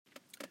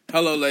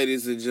Hello,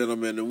 ladies and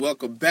gentlemen, and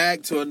welcome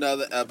back to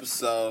another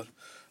episode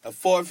of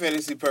For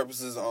Fantasy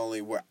Purposes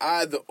Only, where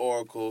I, the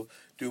Oracle,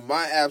 do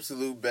my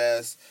absolute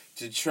best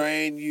to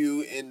train you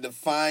in the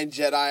fine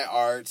Jedi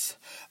arts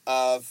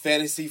of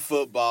fantasy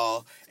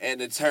football and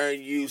to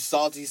turn you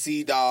salty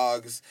sea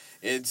dogs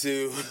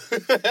into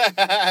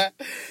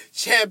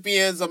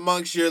champions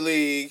amongst your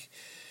league.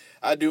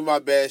 I do my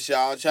best,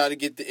 y'all. I try to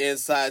get the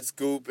inside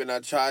scoop, and I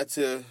try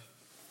to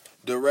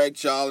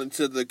direct y'all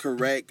into the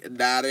correct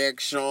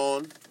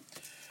direction.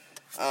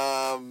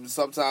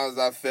 Sometimes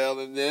I fail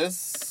in this.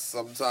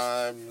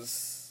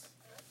 Sometimes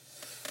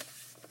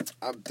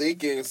I'm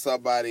thinking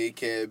somebody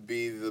can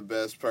be the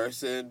best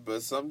person,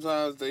 but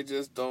sometimes they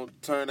just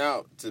don't turn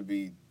out to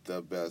be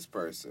the best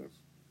person.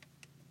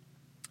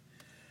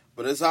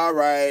 But it's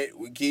alright.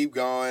 We keep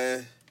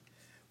going.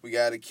 We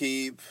gotta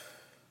keep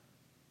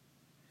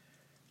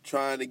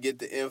trying to get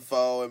the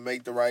info and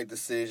make the right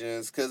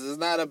decisions, because it's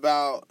not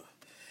about...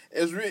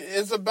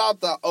 It's about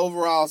the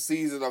overall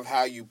season of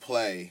how you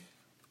play.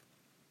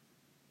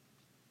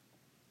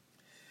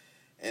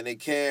 And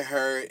it can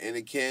hurt, and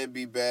it can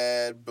be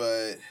bad,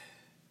 but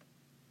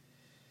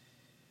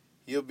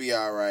you'll be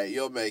all right.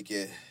 You'll make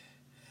it.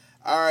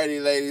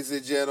 Alrighty, ladies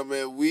and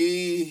gentlemen,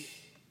 we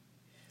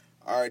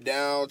are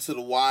down to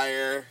the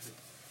wire.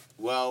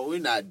 Well, we're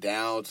not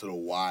down to the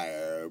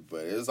wire,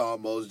 but it's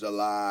almost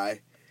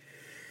July.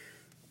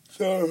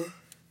 So,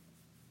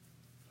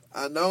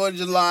 I know in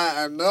July,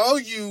 I know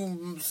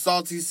you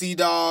salty sea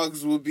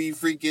dogs will be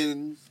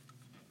freaking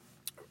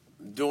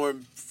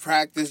doing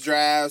practice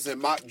drafts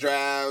and mock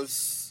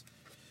drafts.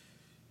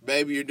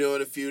 Maybe you're doing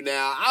a few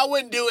now. I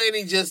wouldn't do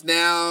any just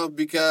now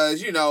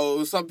because, you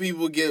know, some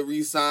people get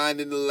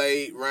re-signed in the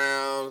late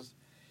rounds.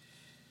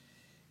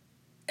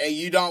 And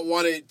you don't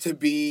want it to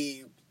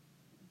be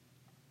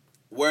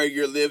where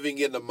you're living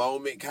in the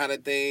moment kind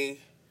of thing.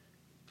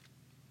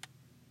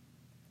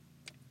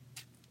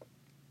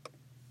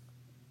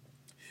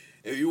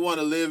 If you want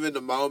to live in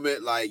the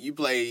moment, like you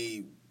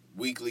play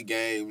weekly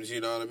games, you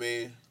know what I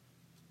mean?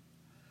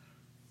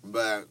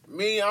 But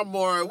me, I'm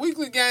more a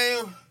weekly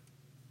game.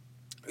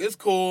 It's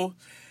cool.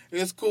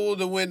 It's cool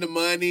to win the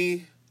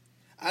money.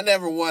 I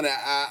never won it.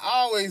 I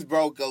always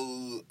broke at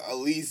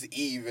least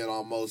even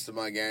on most of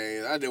my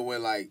games. I didn't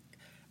win like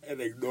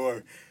and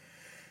ignore.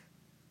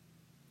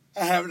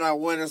 I have not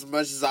won as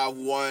much as I've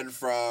won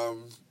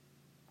from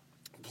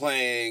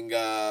playing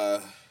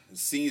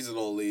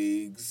seasonal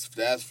leagues.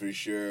 That's for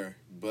sure.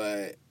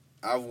 But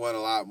I've won a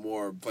lot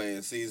more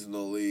playing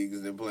seasonal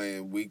leagues than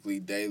playing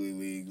weekly, daily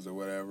leagues or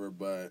whatever,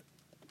 but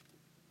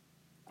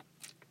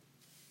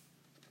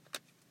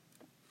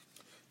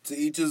to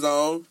each his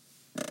own.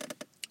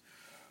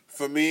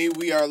 For me,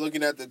 we are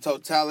looking at the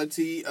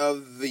totality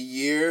of the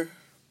year.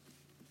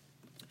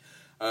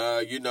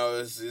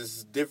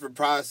 It's different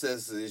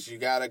processes. You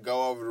got to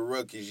go over the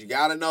rookies. You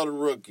got to know the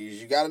rookies.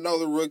 You got to know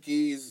the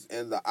rookies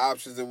and the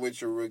options in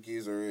which your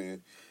rookies are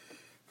in.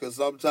 Because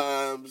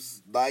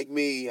sometimes, like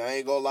me, I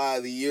ain't gonna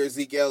lie, the year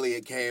Zeke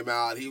Elliott came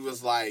out, he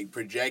was, like,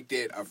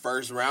 projected a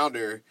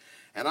first-rounder.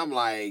 And I'm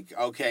like,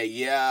 okay,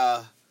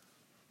 yeah,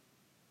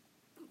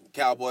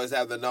 Cowboys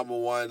have the number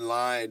one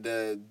line,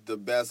 the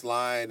best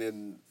line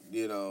in,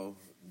 you know,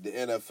 the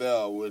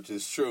NFL, which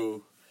is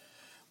true.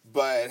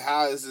 But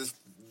how is this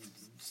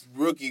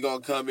rookie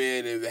gonna come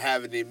in and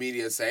have an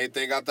immediate... Same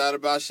thing I thought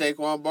about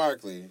Saquon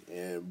Barkley.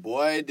 And,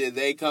 boy, did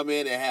they come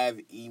in and have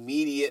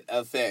immediate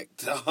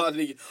effect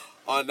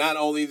on not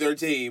only their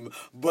team,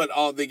 but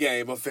on the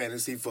game of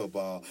fantasy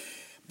football.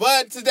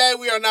 But today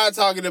we are not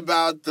talking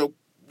about the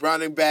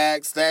running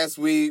backs. Last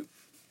week,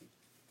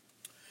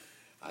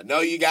 I know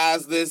you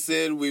guys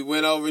listened. We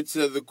went over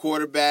to the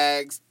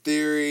quarterbacks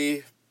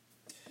theory.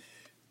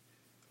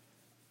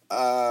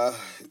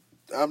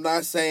 I'm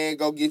not saying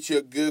go get you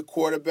a good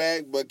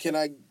quarterback, but can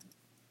I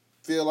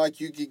feel like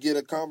you could get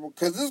a combo?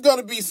 Because there's going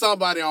to be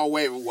somebody on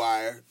waiver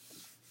wire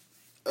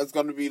that's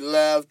going to be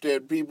left,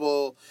 and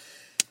people...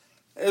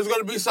 There's going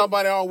to be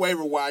somebody on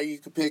waiver wire you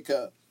can pick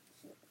up.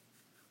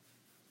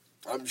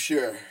 I'm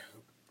sure.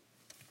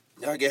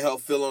 Y'all can help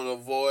fill in the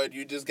void.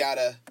 You just got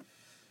to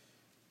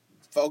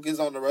focus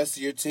on the rest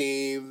of your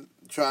team.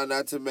 Try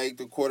not to make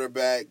the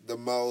quarterback the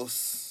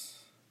most...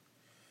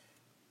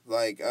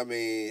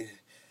 if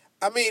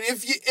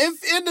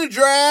in the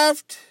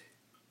draft,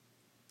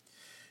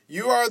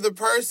 you are the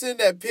person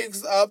that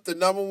picks up the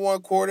number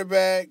one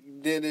quarterback,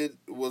 then it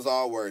was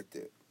all worth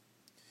it.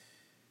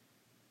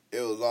 It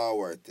was all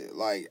worth it.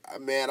 Like,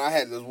 man, I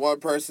had this one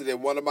person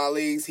in one of my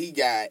leagues. He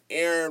got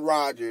Aaron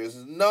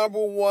Rodgers, number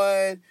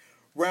one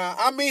round.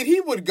 I mean, he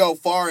would go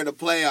far in the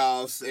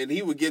playoffs, and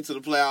he would get to the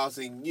playoffs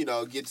and, you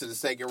know, get to the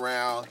second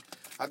round.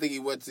 I think he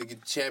went to the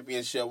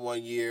championship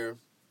one year.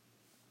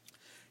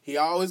 He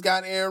always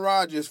got Aaron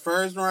Rodgers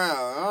first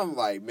round. I'm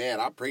like, man,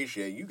 I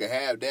appreciate it. You can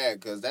have that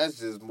because that's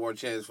just more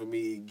chance for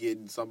me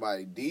getting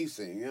somebody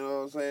decent. You know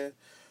what I'm saying?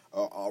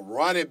 A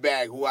running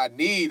back who I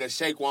need, a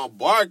Saquon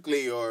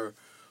Barkley or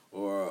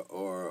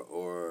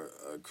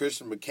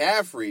Christian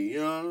McCaffrey, you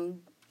know?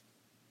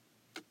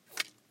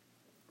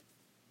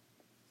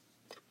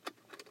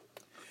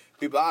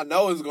 People I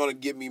know is going to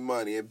give me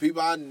money. And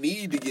people I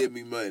need to give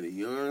me money.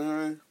 You know what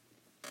I'm saying?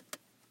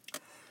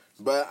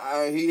 But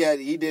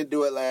he did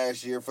do it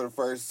last year for the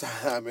first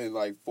time in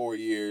like 4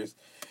 years.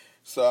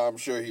 So I'm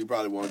sure he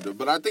probably won't do it.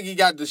 But I think he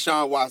got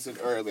Deshaun Watson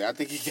early. I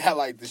think he got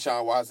like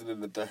Deshaun Watson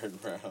in the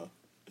 3rd round.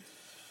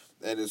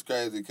 And it's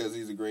crazy because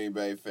he's a Green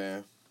Bay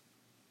fan.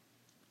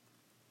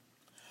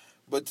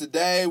 But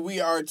today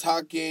we are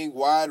talking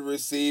wide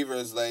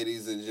receivers,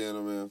 ladies and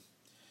gentlemen.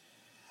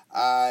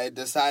 I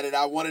decided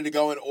I wanted to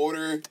go in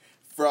order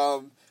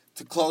from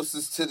the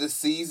closest to the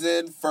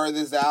season,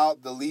 furthest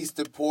out, the least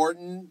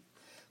important.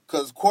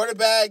 Because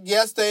quarterback,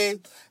 yes, they're,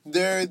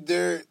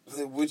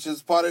 which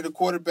is part of the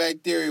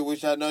quarterback theory,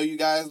 which I know you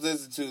guys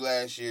listened to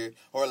last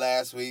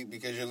week,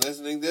 because you're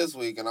listening this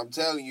week, and I'm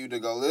telling you to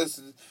go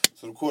listen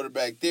to the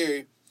quarterback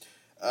theory.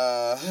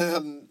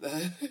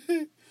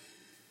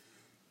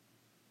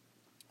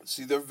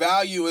 See, their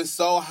value is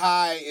so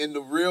high in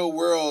the real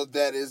world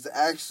that is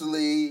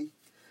actually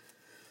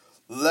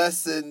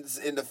lessons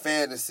in the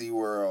fantasy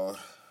world.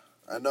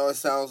 I know it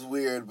sounds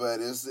weird,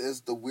 but it's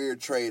the weird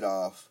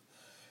trade-off.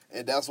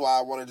 And that's why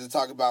I wanted to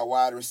talk about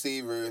wide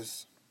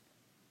receivers.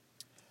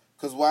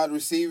 Because wide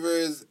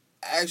receivers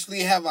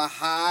actually have a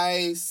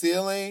high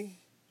ceiling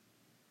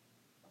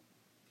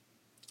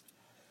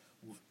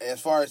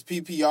as far as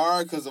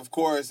PPR. Because, of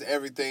course,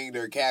 everything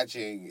they're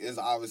catching is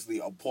obviously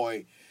a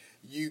point.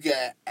 You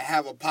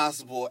have a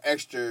possible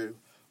extra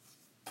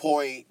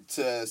point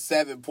to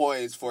 7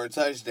 points for a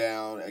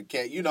touchdown.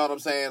 You know what I'm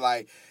saying?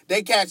 Like,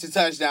 they catch a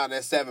touchdown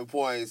at 7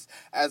 points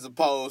as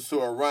opposed to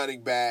a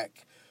running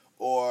back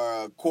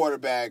or a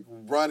quarterback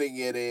running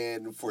it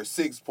in for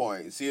 6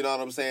 points. You know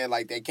what I'm saying?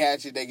 Like, they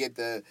catch it, they get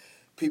the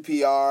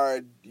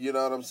PPR, you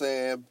know what I'm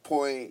saying,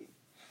 point,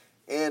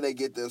 and they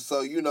get the...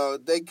 So, you know,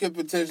 they could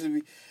potentially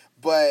be...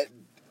 But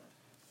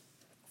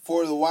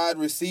for the wide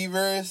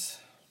receivers,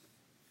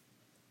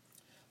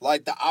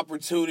 like, the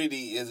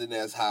opportunity isn't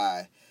as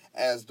high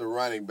as the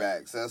running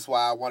backs. That's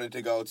why I wanted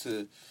to go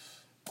to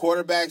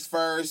quarterbacks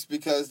first,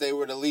 because they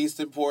were the least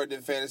important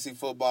in fantasy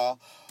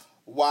football.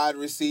 Wide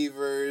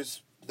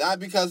receivers... Not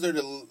because they're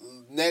the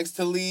next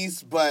to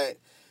least, but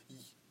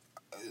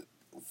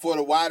for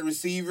the wide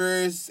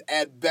receivers,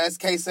 at best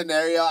case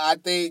scenario, I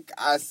think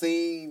I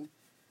seen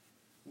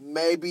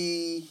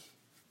maybe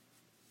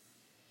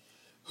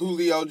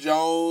Julio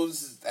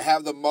Jones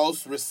have the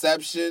most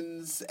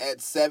receptions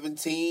at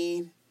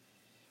 17,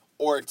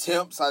 or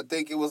attempts. I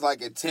think it was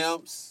like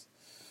attempts,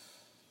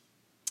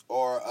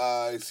 or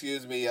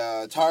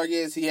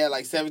targets. He had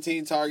like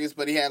 17 targets,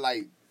 but he had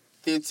like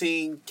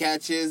 15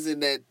 catches in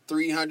that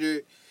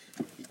 300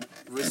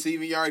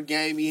 receiving yard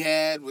game he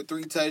had with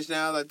 3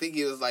 touchdowns. I think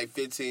it was like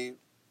 15.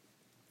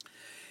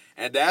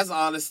 And that's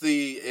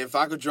honestly, if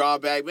I could draw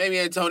back, maybe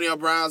Antonio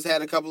Brown's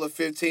had a couple of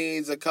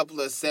 15s, a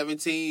couple of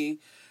 17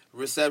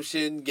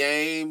 reception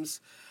games,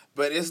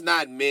 but it's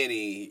not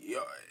many.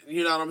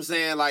 You know what I'm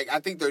saying? Like, I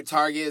think their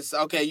targets,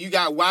 okay, you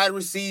got wide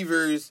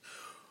receivers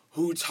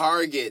who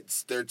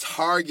targets. Their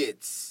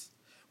targets.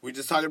 We're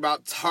just talking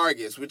about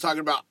targets. We're talking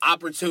about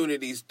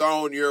opportunities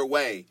thrown your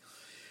way.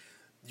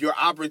 Your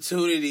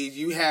opportunities,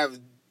 you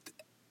have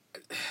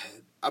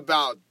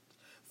about,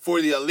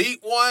 for the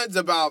elite ones,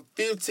 about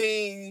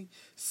 13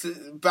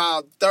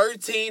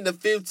 to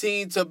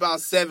 15 to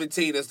about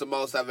 17 is the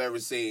most I've ever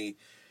seen.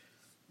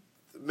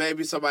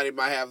 Maybe somebody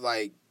might have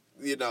 17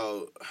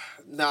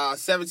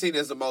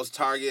 is the most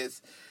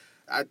targets.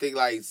 I think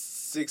like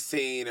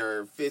 16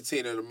 or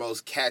 15 are the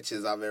most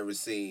catches I've ever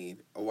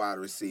seen a wide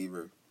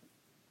receiver.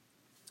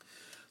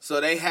 So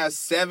they have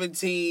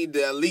 17.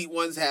 The elite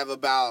ones have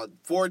about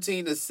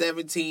 14 to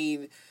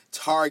 17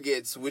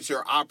 targets, which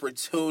are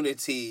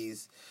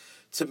opportunities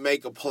to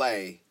make a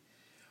play.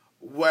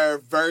 Where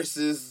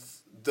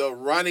versus the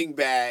running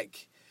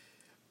back,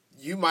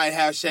 you might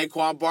have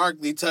Saquon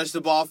Barkley touch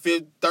the ball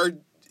 15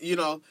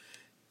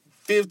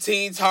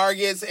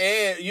 targets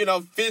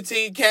and,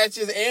 15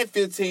 catches and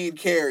 15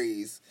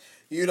 carries.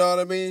 You know what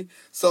I mean?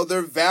 So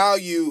their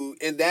value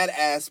in that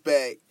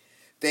aspect,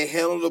 they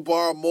handle the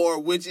ball more,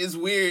 which is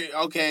weird,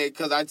 okay,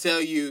 because I tell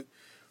you,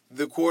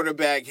 the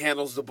quarterback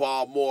handles the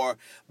ball more,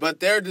 but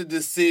they're the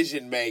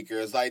decision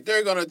makers. Like,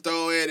 they're going to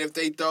throw it. If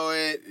they throw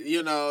it,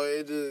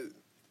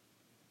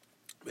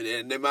 but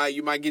then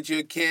you might get you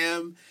a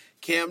Cam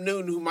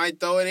Newton who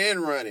might throw it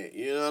and run it.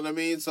 You know what I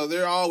mean? So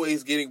they're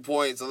always getting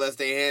points unless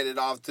they hand it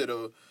off to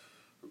the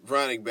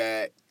running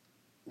back.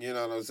 You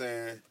know what I'm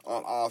saying?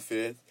 On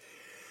offense.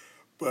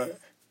 But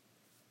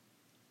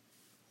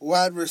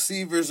wide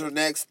receivers are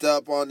next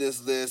up on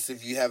this list,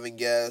 if you haven't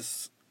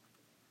guessed.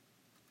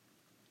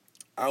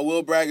 I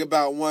will brag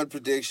about one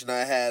prediction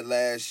I had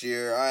last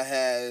year. I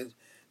had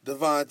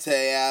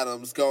Devontae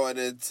Adams going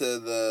into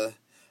the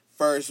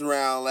first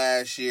round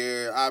last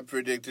year. I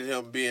predicted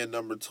him being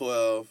number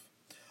 12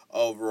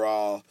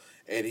 overall,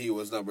 and he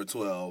was number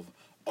 12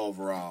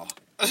 overall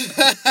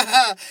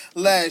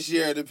last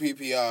year in the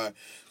PPR.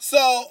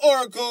 So,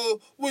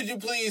 Oracle, would you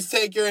please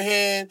take your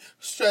hand,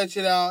 stretch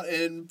it out,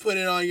 and put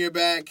it on your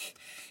back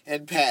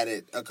and pat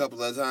it a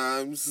couple of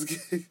times?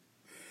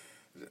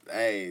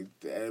 Hey,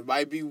 it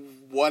might be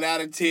 1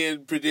 out of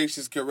 10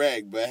 predictions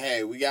correct, but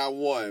hey, we got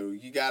one.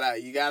 You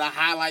gotta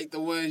highlight the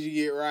ones you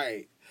get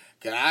right.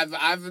 Cause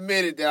I've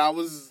admitted that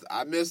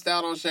I missed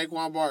out on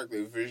Saquon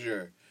Barkley for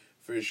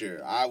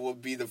sure. I will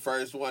be the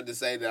first one to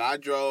say that I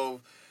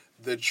drove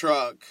the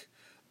truck,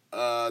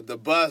 the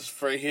bus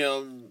for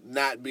him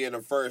not being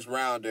a first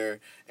rounder,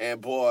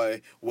 and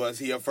boy, was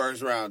he a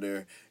first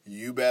rounder.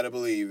 You better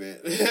believe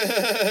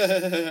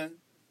it.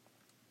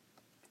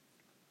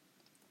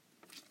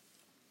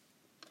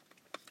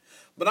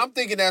 But I'm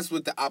thinking that's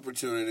with the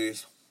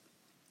opportunities.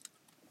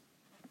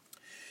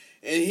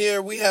 And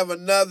here we have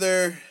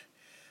another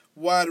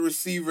wide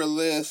receiver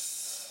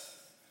list,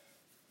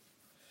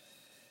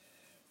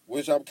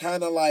 which I'm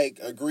kind of like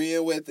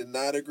agreeing with and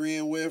not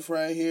agreeing with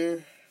right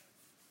here.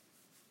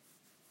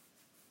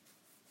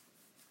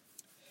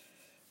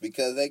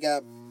 Because they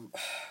got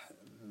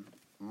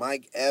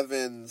Mike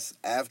Evans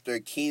after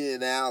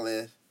Keenan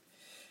Allen.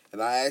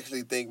 And I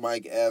actually think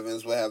Mike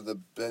Evans will have the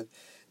best.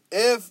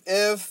 If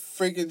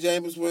freaking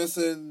Jameis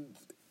Winston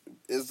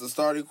is the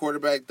starting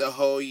quarterback the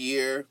whole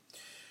year,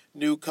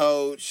 new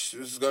coach,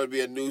 this is going to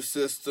be a new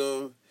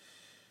system,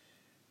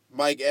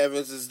 Mike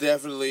Evans is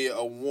definitely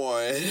a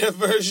one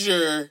for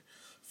sure.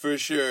 For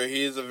sure.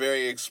 He is a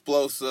very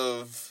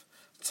explosive,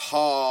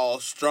 tall,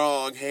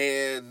 strong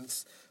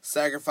hands,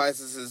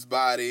 sacrifices his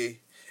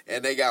body,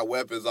 and they got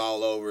weapons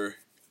all over.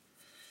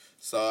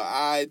 So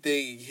I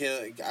think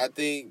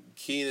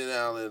Keenan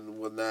Allen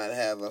will not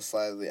have a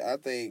slightly. I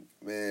think,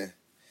 man,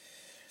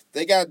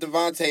 they got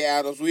Devontae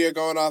Adams. We are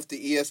going off the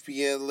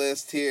ESPN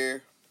list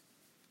here.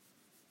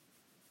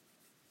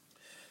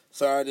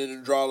 Sorry I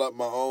didn't draw up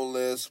my own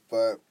list,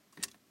 but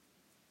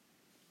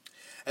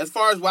as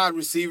far as wide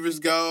receivers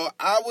go,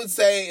 I would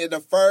say in the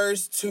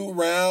first 2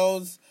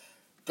 rounds,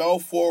 go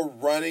for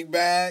running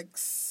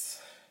backs.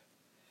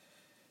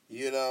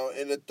 In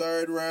the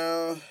 3rd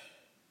round,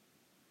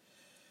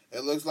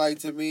 it looks like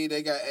to me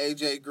they got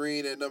A.J.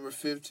 Green at number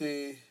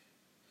 15.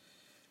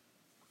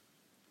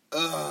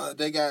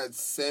 They got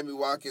Sammy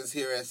Watkins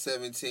here at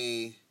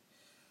 17.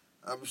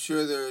 I'm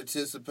sure they're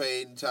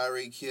anticipating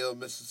Tyreek Hill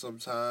missing some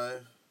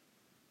time.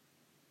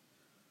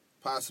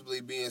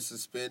 Possibly being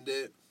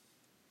suspended.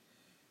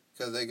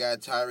 Because they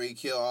got Tyreek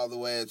Hill all the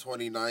way at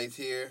 29th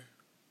here.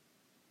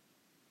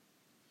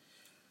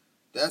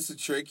 That's a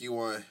tricky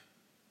one.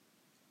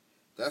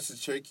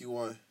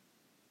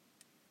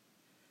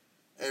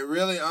 And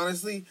really,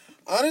 honestly,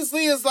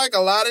 it's like a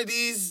lot of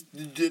these,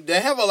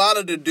 they have a lot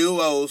of the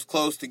duos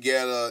close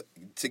together.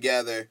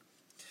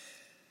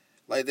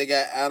 Like, they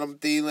got Adam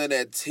Thielen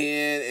at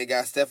 10 and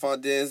got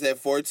Stephon Diggs at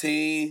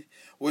 14,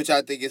 which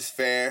I think is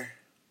fair.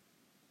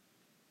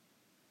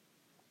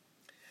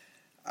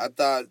 I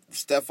thought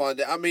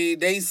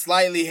they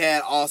slightly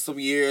had awesome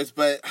years,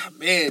 but,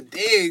 man,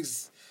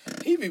 Diggs,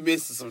 he be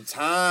missing some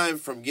time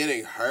from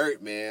getting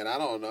hurt, man. I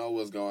don't know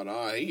what's going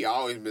on. He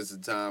always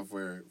missing time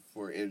for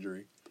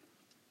injury.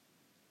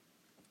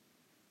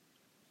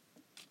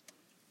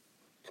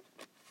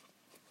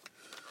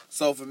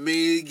 So for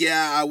me,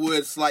 yeah, I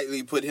would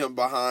slightly put him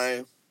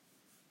behind.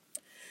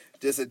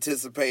 Just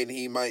anticipating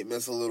he might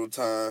miss a little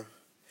time.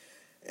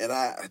 And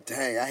I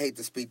hate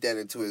to speak that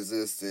into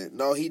existence.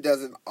 No, he's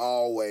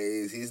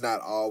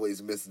not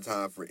always missing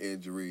time for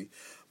injury.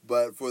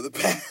 But for the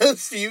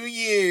past few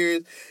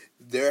years,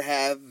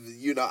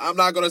 I'm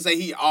not going to say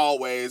he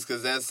always,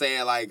 because that's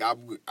saying like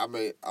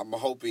I'm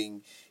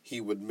hoping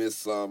he would miss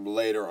some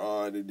later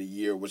on in the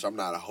year, which I'm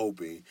not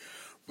hoping.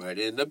 But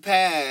in the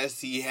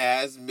past, he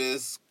has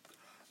missed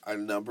a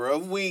number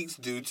of weeks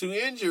due to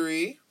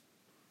injury.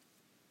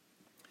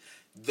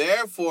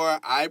 Therefore,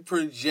 I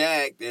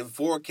project and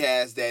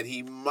forecast that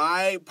he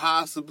might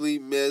possibly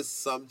miss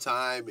some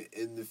time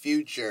in the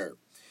future.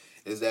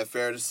 Is that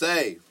fair to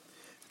say?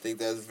 I think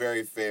that's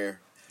very fair.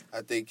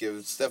 I think if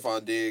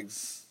Stephon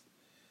Diggs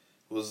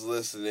was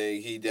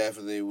listening, he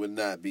definitely would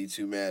not be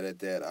too mad at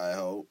that, I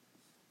hope.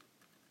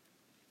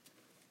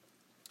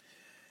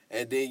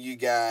 And then you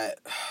got,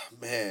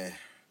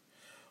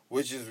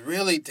 which is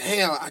really,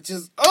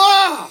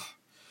 I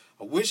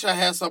wish I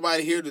had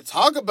somebody here to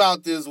talk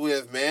about this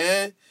with,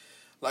 man.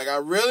 Like, I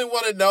really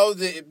want to know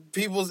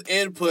people's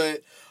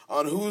input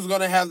on who's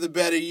going to have the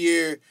better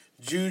year,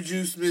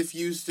 Juju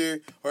Smith-Schuster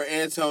or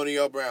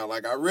Antonio Brown.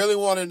 Like, I really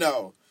want to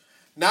know.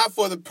 Not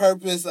for the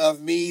purpose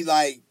of me,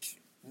 like,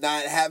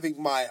 not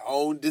having my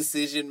own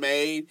decision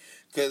made.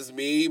 Because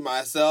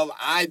myself,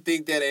 I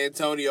think that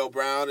Antonio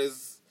Brown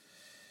is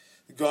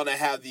going to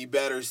have the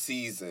better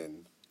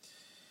season.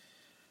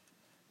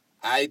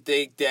 I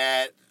think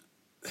that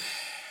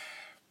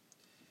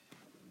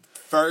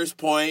first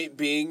point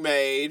being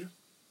made,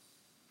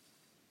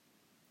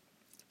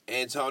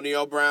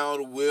 Antonio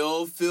Brown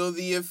will feel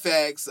the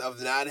effects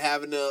of not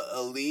having an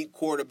elite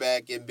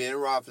quarterback in Ben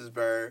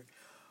Roethlisberger,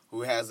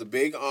 who has a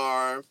big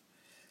arm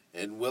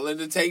and willing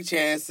to take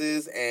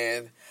chances.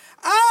 And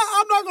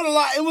I'm not going to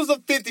lie, it was a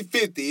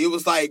 50-50. It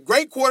was like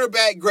great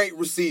quarterback, great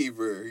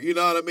receiver. You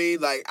know what I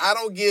mean? Like, I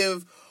don't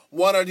give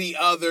one or the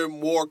other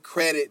more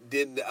credit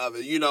than the other.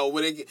 You know,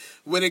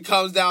 when it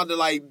comes down to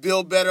like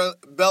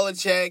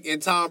Belichick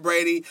and Tom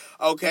Brady,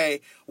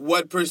 okay,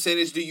 what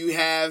percentage do you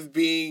have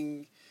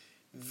being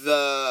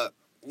the,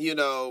 you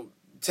know,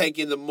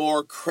 taking the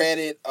more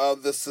credit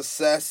of the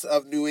success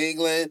of New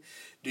England?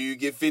 Do you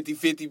give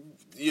 50-50,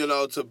 you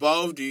know, to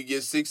both? Do you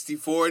give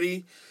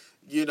 60-40?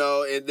 You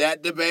know, in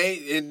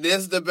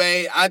this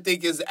debate, I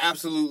think it's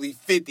absolutely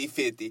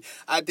 50-50.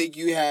 I think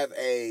you have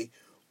a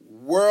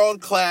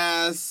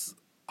world-class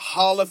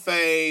Hall of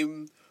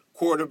Fame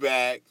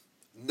quarterback,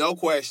 no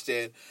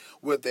question,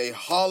 with a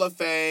Hall of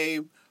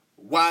Fame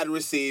wide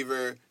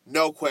receiver,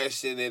 no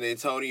question, in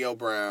Antonio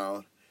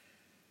Brown.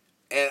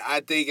 And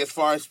I think as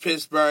far as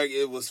Pittsburgh,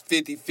 it was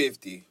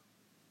 50-50.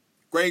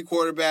 Great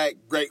quarterback,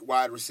 great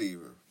wide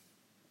receiver.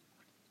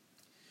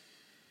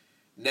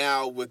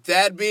 Now, with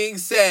that being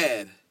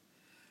said,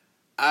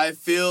 I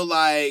feel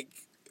like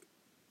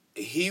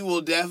he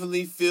will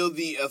definitely feel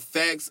the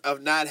effects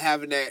of not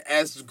having that.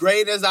 As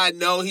great as I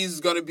know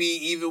he's going to be,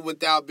 even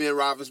without Ben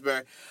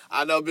Roethlisberger,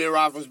 I know Ben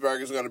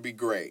Roethlisberger is going to be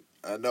great.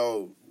 I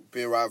know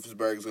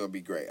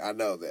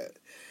that.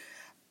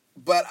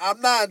 But I'm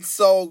not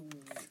so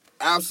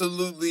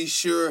absolutely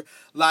sure.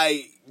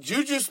 Like,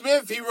 Juju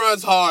Smith, he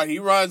runs hard. He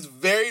runs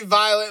very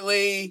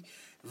violently,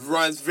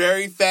 runs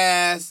very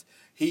fast.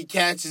 He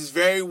catches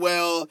very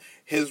well.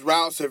 His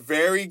routes are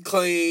very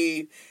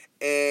clean.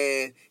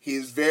 And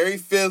he's very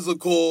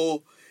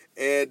physical.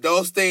 And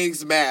those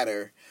things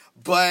matter.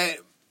 But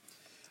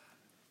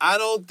I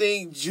don't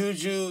think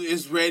Juju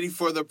is ready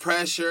for the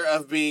pressure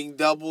of being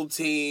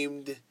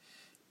double-teamed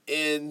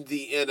in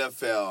the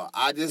NFL.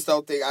 I just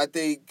don't think. I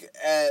think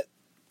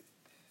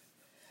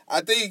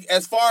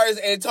as far as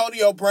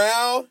Antonio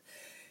Brown,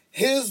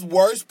 his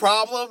worst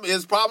problem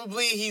is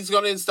probably he's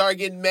going to start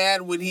getting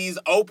mad when he's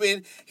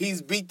open.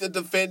 He's beat the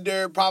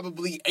defender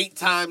probably 8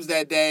 times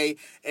that day,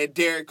 and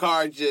Derek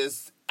Carr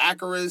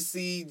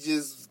accuracy,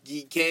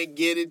 he can't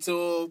get it to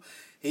him.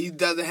 He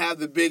doesn't have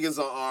the biggest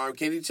arm.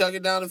 Can he chuck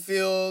it down the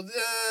field?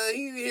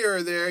 He's here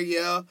or there,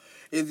 yeah.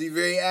 Is he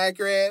very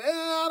accurate?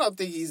 I don't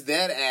think he's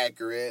that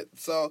accurate.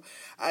 So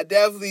I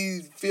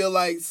definitely feel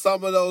like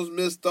some of those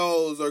missed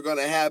throws are going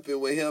to happen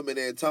with him and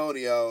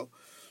Antonio.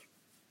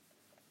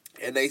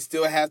 And they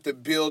still have to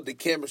build the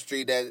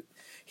chemistry that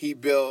he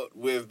built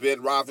with Ben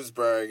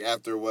Roethlisberger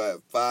after,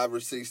 5 or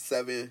 6,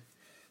 7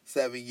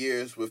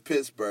 years with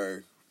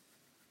Pittsburgh.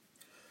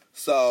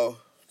 So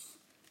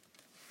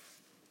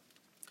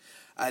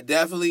I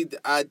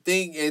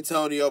think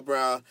Antonio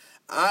Brown.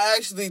 I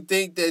actually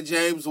think that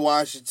James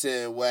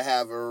Washington will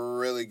have a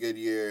really good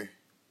year.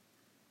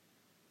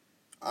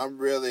 I'm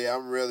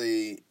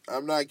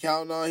not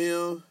counting on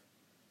him,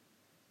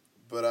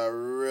 but I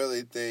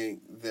really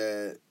think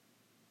that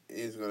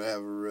James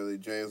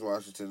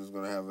Washington is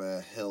going to have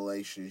a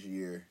hellacious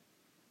year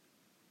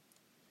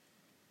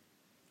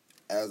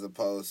as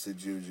opposed to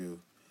Juju.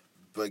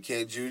 But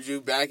can Juju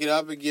back it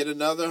up and get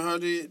another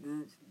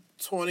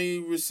 120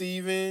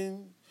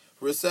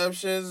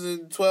 receptions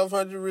and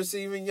 1,200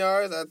 receiving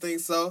yards? I think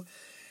so.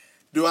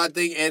 Do I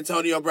think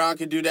Antonio Brown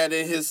can do that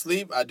in his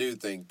sleep? I do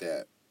think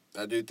that.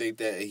 I do think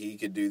that he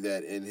could do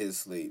that in his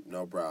sleep.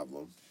 No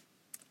problem.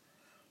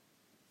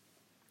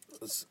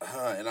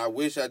 And I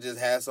wish I just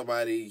had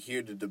somebody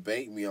here to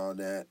debate me on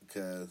that,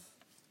 because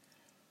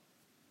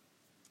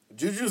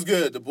Juju's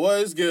good. The boy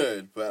is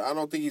good, but I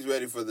don't think he's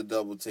ready for the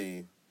double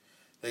team.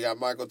 They got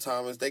Michael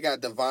Thomas. They got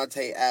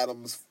Davante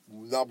Adams,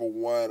 number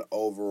 1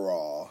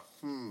 overall.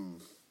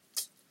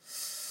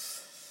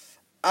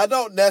 I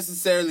don't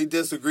necessarily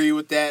disagree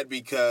with that,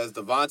 because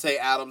Davante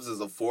Adams is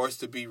a force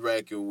to be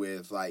reckoned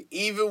with. Like,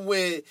 even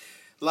with,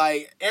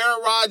 like,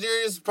 Aaron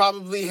Rodgers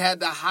probably had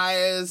the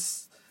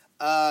highest,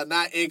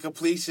 not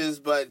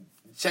incompletions, but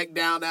check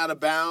down out of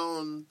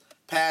bound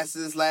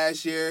passes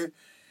last year.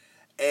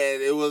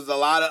 And it was a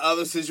lot of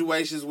other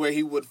situations where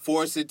he would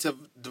force it to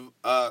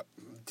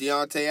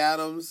Davante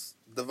Adams.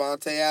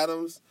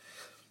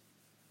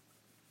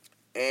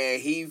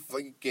 And he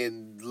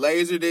fucking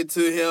lasered it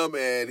to him,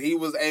 and he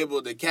was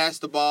able to catch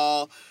the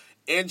ball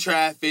in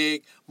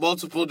traffic,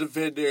 multiple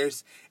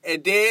defenders,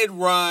 and then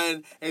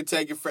run and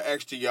take it for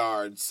extra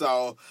yards.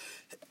 So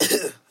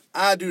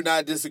I do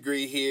not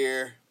disagree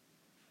here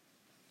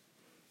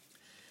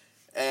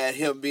at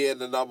him being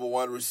the number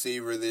 1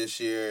 receiver this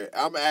year.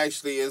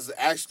 It's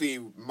actually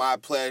my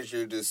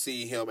pleasure to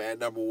see him at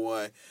number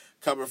 1,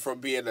 coming from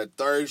being a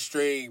 3rd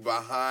string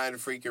behind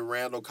freaking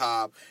Randall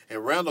Cobb.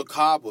 And Randall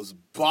Cobb was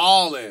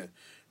balling.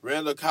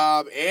 Randall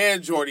Cobb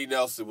and Jordy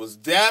Nelson was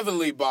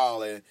definitely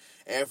balling.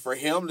 And for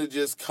him to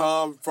just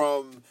come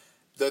from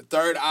the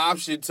 3rd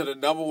option to the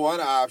number 1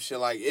 option,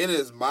 like, it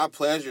is my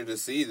pleasure to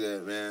see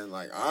that, man.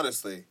 Like,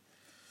 honestly.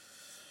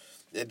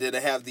 And then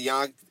they have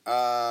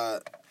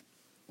DeAndre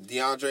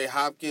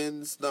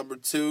Hopkins, number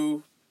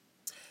 2.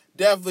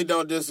 Definitely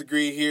don't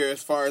disagree here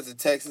as far as a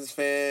Texans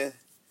fan.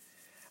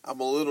 I'm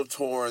a little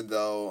torn,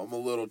 though.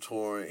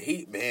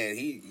 He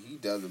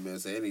doesn't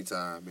miss any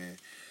time, man.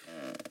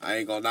 I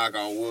ain't gonna knock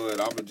on wood.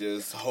 I'm gonna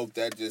just hope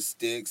that just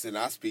sticks and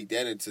I speak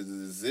that into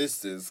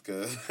existence,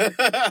 because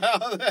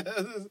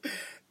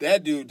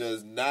that dude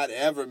does not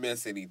ever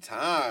miss any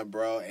time,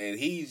 bro. And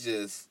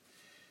he's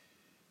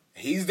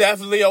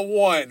definitely a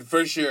one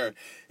for sure.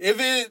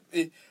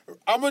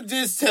 I'm gonna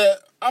just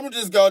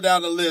go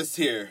down the list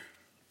here.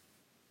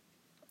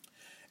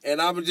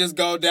 And I'm gonna just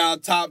go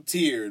down top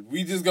tiered.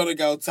 We just gonna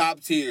go top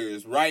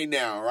tiers right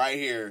now, right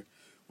here.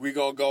 We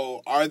gonna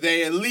go, are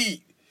they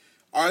elite?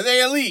 Are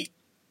they elite?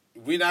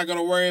 We're not going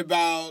to worry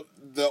about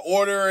the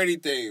order or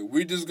anything.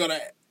 We're just going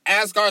to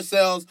ask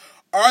ourselves,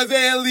 are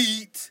they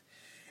elite?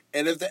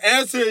 And if the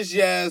answer is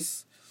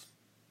yes,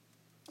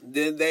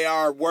 then they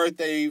are worth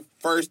a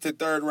first to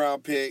third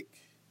round pick.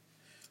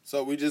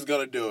 So we're just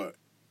going to do it.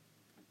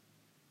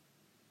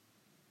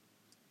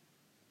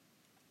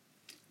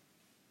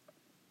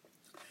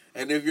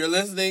 And if you're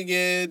listening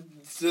in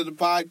to the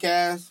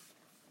podcast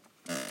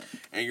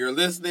and you're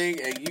listening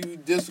and you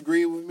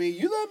disagree with me,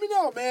 you let me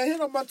know, man. Hit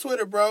on my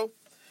Twitter, bro.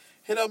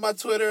 Hit up my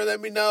Twitter, let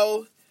me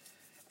know,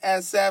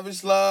 at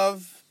Savage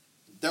Love.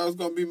 That was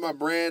going to be my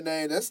brand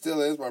name. That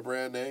still is my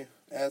brand name,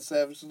 at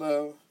Savage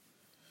Love.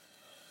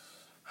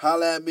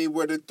 Holla at me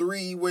where the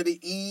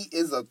E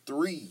is a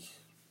 3.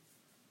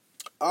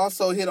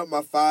 Also, hit up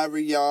my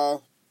Fiverr,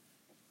 y'all.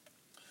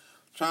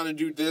 Trying to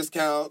do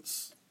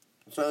discounts.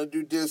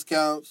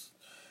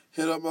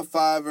 Hit up my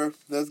Fiverr.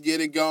 Let's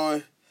get it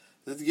going.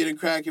 Let's get it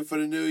cracking for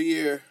the new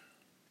year.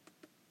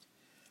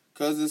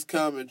 Because it's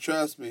coming,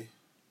 trust me.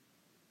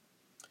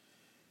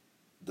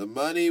 The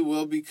money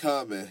will be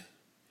coming.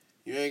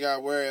 You ain't got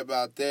to worry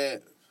about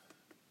that.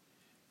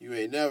 You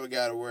ain't never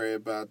got to worry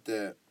about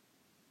that.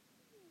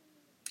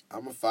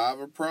 I'm a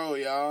Fiverr pro,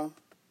 y'all.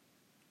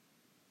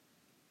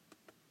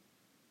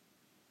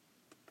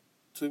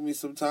 Took me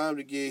some time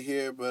to get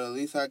here, but at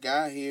least I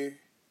got here.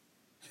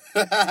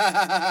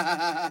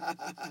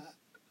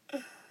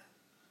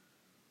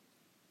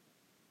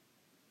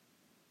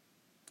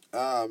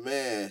 Oh,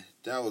 man.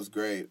 That was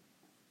great.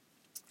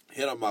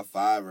 Hit on my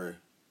Fiverr.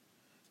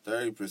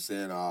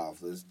 30%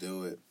 off. Let's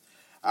do it.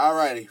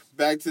 Alrighty,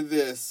 back to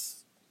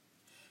this.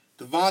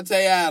 Davante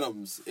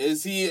Adams,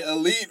 is he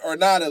elite or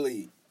not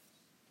elite?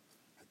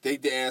 I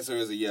think the answer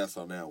is a yes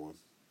on that one.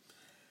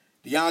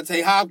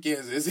 Deontay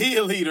Hopkins, is he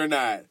elite or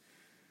not?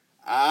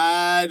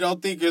 I don't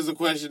think there's a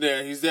question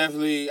there. He's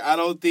definitely, I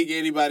don't think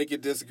anybody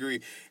can disagree.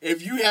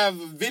 If you have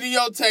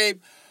videotape,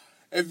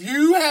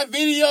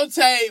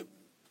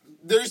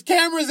 there's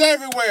cameras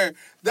everywhere.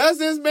 Does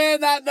this man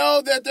not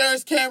know that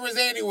there's cameras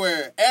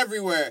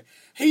everywhere?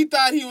 He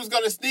thought he was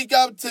going to sneak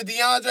up to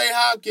DeAndre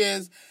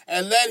Hopkins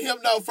and let him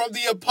know from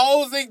the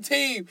opposing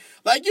team.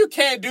 Like, you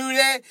can't do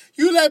that.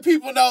 You let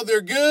people know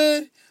they're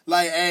good.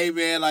 Like, hey,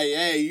 man,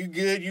 you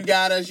good, you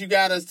got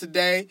us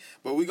today,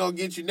 but we going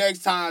to get you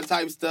next time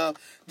type stuff.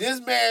 This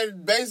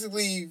man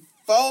basically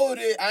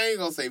folded, I ain't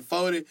going to say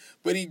folded,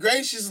 but he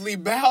graciously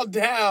bowed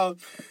down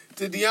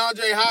to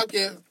DeAndre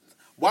Hopkins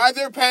while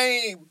they're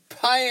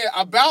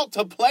about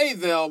to play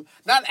them,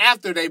 not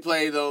after they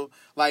play them.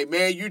 Like,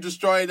 man, you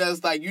destroyed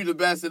us, like you the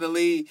best in the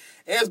league.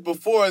 It's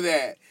before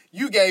that.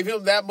 You gave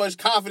him that much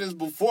confidence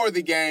before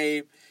the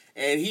game,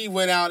 and he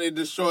went out and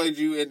destroyed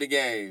you in the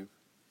game.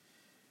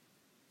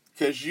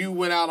 Because you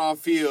went out on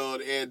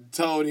field and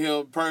told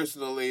him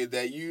personally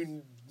that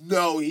you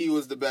know he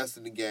was the best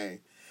in the game.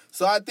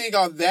 So I think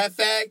on that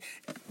fact,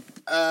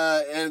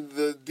 and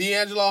the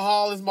D'Angelo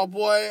Hall is my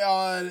boy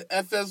on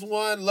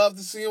FS1. Love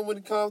to see him when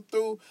he comes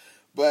through.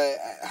 But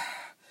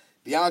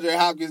DeAndre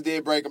Hopkins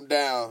did break him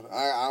down.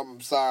 I'm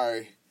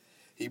sorry.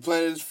 He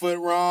planted his foot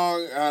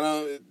wrong.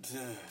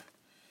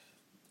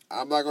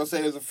 I'm not going to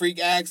say it was a freak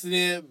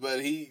accident,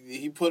 but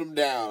he put him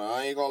down.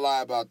 I ain't going to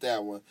lie about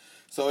that one.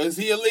 So is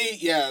he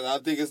elite? Yeah, I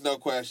think it's no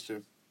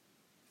question.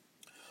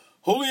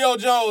 Julio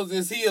Jones,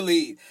 is he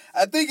elite?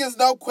 I think it's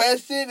no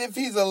question if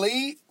he's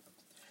elite.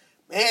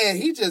 Man,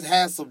 he just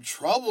has some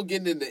trouble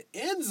getting in the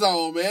end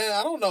zone, man.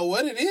 I don't know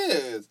what it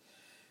is.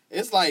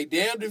 It's like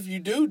damned if you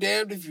do,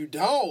 damned if you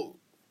don't.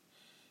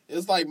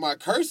 It's like my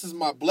curse is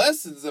my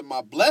blessings and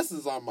my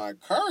blessings are my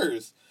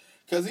curse.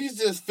 Because he's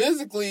just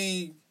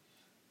physically,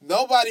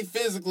 nobody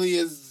physically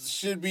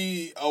should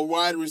be a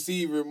wide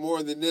receiver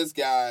more than this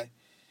guy.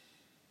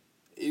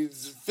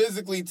 He's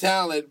physically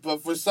talented,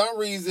 but for some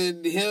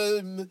reason,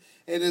 him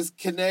and his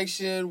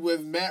connection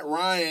with Matt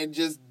Ryan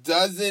just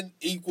doesn't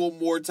equal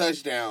more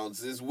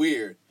touchdowns. It's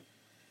weird.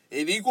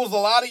 It equals a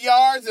lot of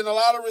yards and a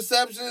lot of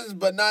receptions,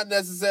 but not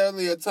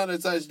necessarily a ton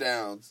of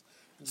touchdowns.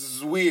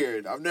 It's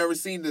weird. I've never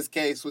seen this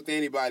case with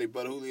anybody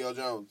but Julio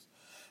Jones.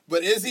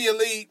 But is he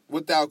elite?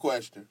 Without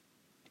question.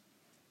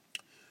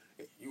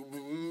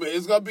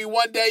 It's going to be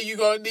one day you're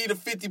going to need a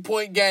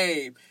 50-point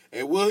game.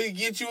 And will he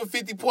get you a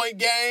 50-point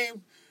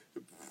game?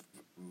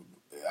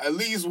 At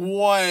least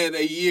one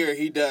a year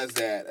he does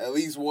that. At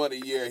least one a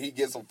year he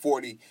gets a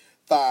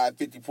 45,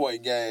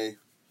 50-point game.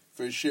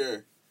 For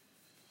sure.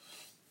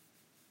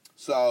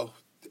 So,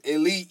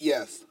 elite,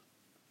 yes.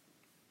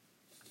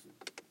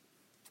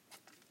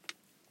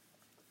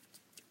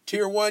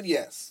 Tier 1,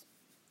 yes.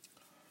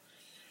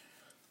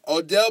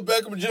 Odell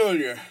Beckham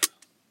Jr.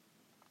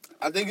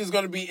 I think it's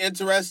going to be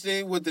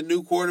interesting with the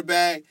new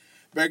quarterback.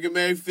 Baker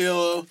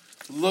Mayfield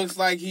looks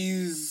like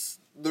he's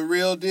the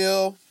real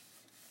deal.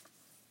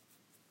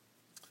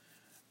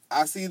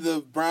 I see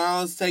the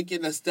Browns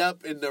taking a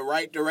step in the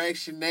right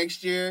direction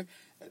next year.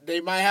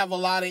 They might have a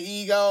lot of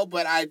ego,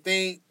 but I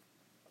think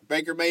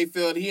Baker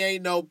Mayfield, he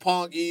ain't no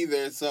punk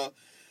either. So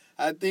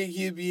I think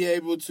he'll be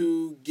able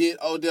to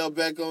get Odell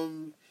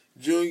Beckham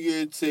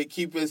Jr. to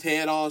keep his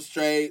head on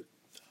straight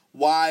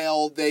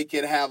while they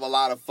can have a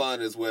lot of fun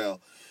as well.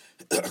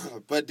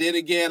 But then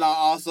again, I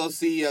also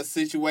see a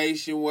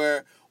situation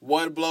where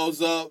one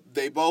blows up,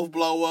 they both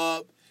blow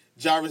up.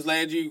 Jarvis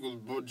Landry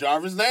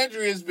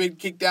has been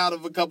kicked out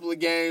of a couple of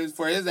games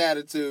for his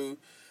attitude.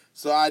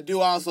 So I do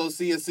also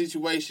see a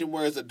situation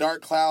where it's a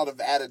dark cloud of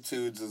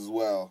attitudes as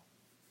well.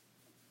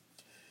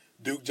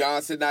 Duke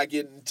Johnson not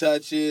getting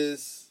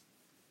touches.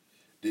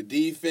 The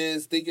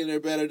defense thinking they're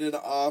better than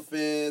the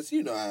offense.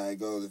 You know how it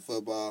goes in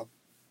football.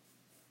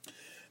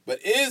 But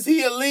is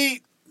he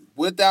elite?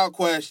 Without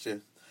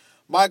question.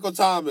 Michael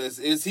Thomas,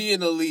 is he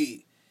an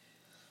elite?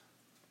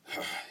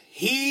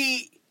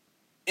 He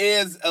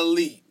is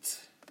elite.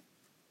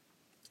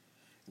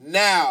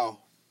 Now,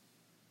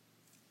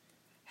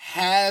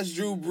 has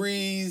Drew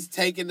Brees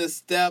taken a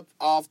step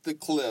off the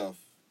cliff?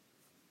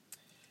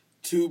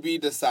 To be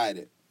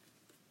decided.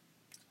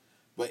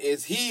 But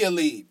is he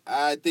elite?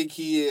 I think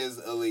he is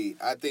elite.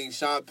 I think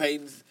Sean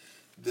Payton's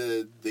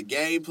the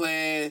game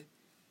plan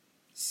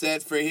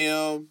set for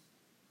him.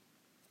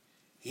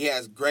 He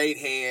has great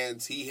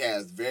hands. He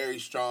has very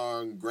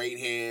strong, great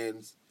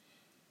hands.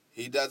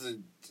 He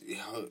doesn't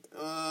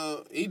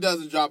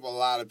drop a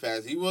lot of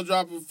passes. He will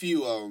drop a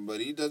few of them, but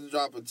he doesn't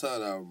drop a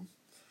ton of them.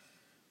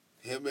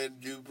 Him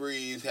and Drew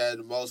Brees had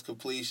the most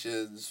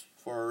completions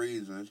for a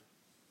reason.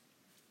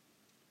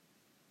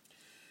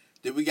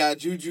 Then we got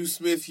Juju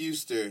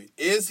Smith-Schuster.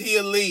 Is he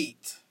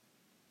elite?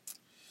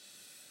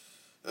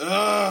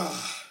 To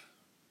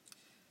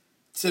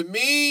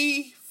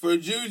me, for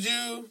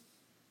Juju,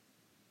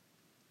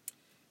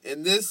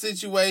 in this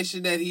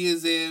situation that he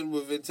is in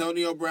with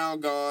Antonio Brown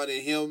gone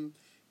and him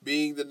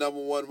being the number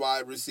one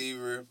wide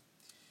receiver,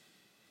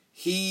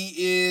 he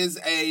is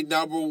a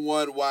number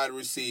one wide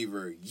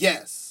receiver.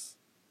 Yes.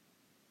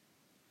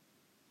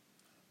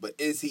 But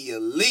is he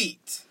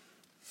elite?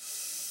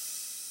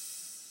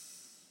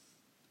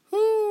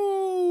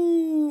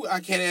 Whoo, I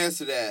can't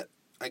answer that.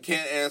 I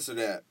can't answer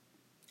that.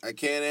 I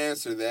cannot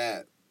answer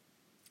that.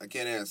 I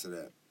can't answer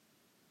that.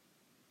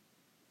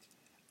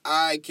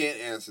 I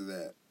can't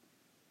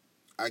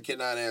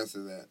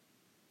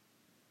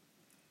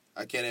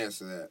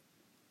answer that.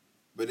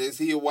 But is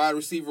he a wide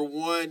receiver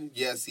one?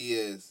 Yes, he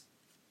is.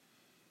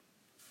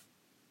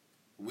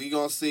 We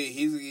gonna see.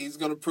 He's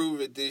gonna prove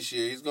it this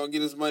year. He's gonna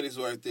get his money's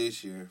worth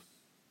this year.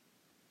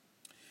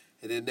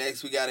 And then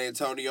next we got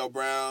Antonio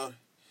Brown.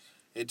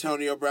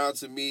 Antonio Brown,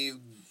 to me,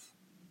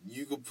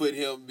 you could put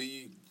him,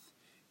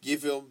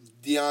 give him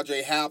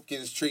DeAndre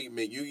Hopkins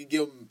treatment. You can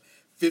give him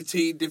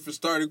 15 different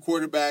starting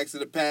quarterbacks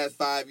in the past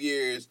 5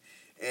 years,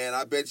 and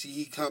I bet you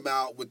he come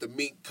out with the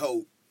mink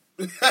coat.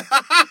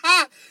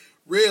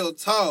 Real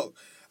talk.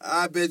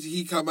 I bet you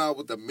he come out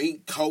with a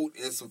mink coat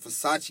and some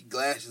Versace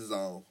glasses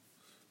on.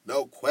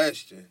 No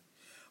question.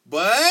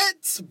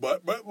 But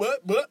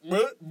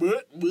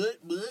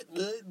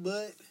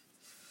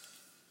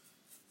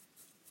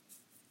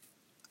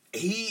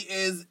he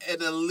is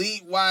an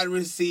elite wide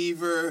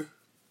receiver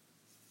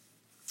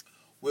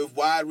with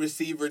wide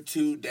receiver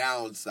 2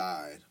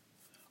 downside.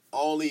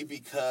 Only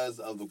because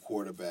of the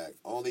quarterback.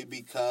 Only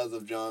because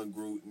of John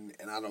Gruden.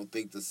 And I don't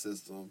think the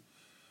system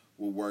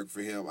will work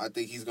for him. I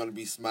think he's going to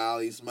be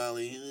smiley,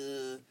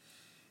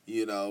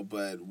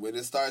 but when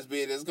it starts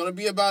being, it's going to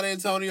be about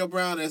Antonio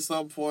Brown at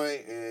some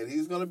point, and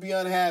he's going to be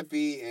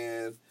unhappy,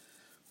 and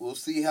we'll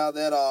see how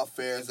that all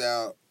fares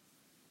out.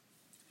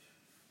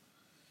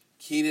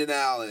 Keenan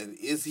Allen,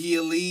 is he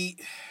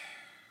elite?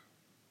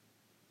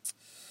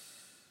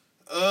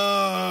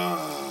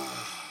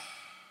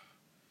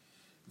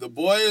 The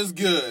boy is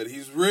good.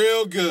 He's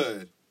real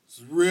good.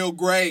 He's real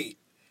great.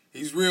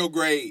 He's real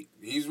great.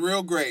 He's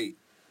real great.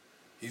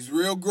 He's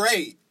real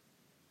great.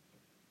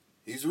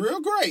 He's real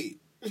great.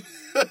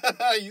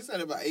 You said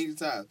it about 80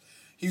 times.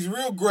 He's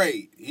real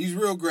great. He's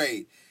real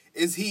great.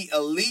 Is he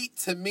elite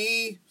to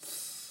me?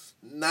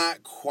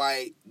 Not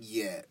quite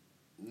yet.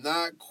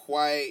 Not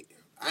quite.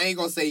 I ain't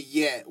going to say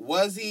yet.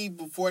 Was he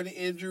before the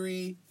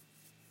injury?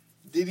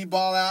 Did he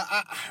ball out?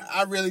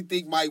 I really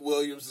think Mike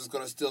Williams is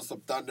going to steal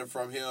some thunder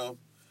from him.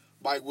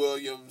 Mike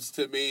Williams,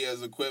 to me,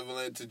 is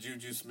equivalent to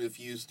Juju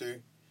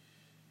Smith-Schuster.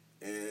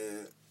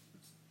 And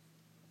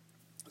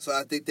so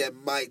I think that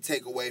might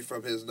take away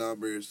from his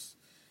numbers.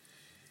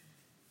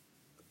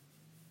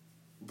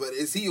 But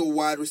is he a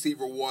wide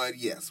receiver 1?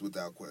 Yes,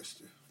 without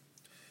question.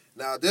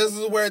 Now, this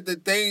is where the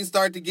things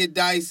start to get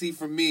dicey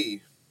for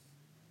me.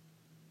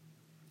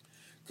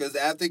 Because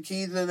after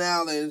Keenan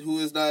Allen, who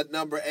is not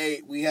number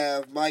 8, we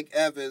have Mike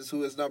Evans,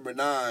 who is number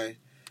 9.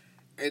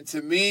 And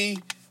to me,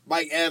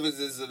 Mike Evans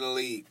is an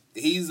elite.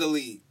 He's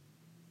elite.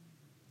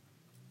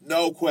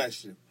 No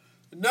question.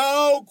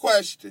 No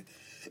question.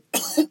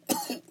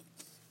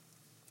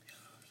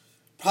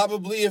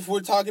 Probably if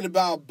we're talking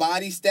about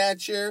body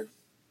stature,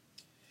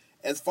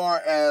 as far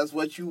as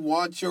what you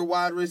want your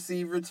wide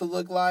receiver to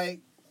look like,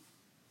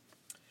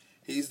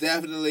 he's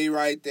definitely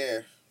right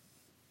there.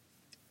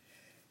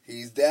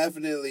 He's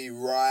definitely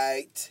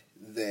right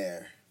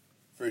there,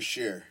 for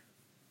sure.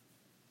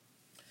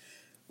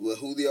 With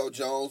Julio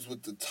Jones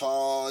with the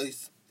tall,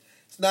 he's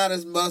not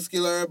as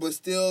muscular, but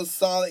still a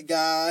solid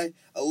guy.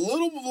 A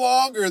little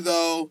longer,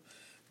 though.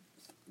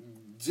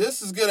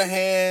 Just as good of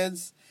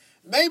hands.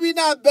 Maybe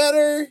not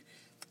better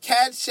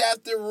catch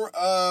after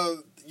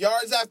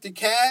yards after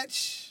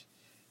catch.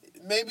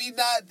 Maybe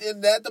not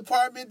in that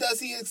department does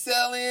he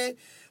excel in.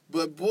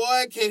 But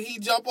boy, can he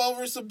jump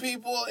over some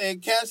people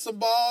and catch some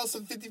balls,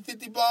 some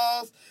 50-50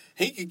 balls.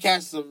 He can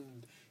catch some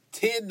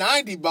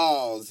 10-90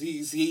 balls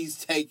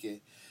he's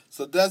taking.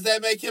 So does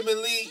that make him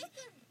elite?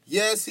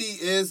 Yes, he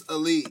is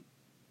elite.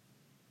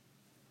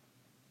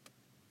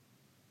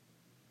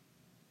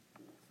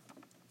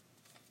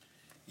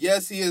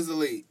 Yes, he is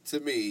elite to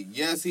me.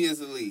 Yes, he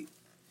is elite.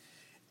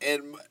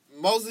 And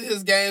most of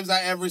his games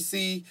I ever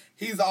see,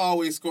 he's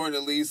always scoring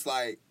at least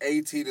like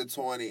 18 to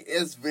 20.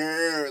 It's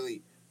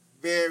very,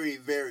 very,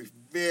 very,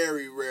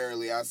 very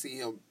rarely I see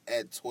him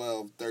at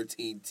 12,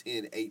 13,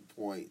 10, 8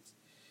 points.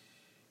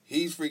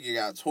 He's freaking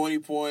got 20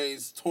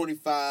 points,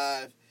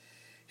 25.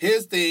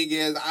 His thing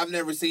is, I've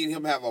never seen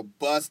him have a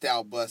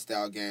bust-out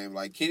game.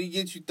 Like, can he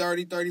get you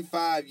 30,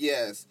 35?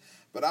 Yes.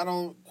 But I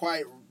don't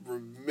quite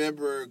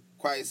remember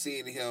quite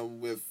seeing him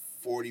with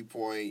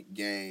 40-point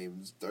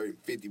games,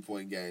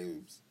 50-point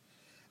games.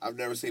 I've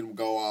never seen him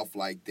go off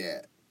like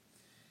that.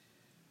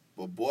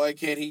 But boy,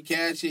 can he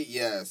catch it?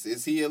 Yes.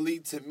 Is he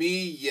elite to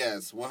me?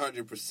 Yes,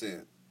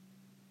 100%.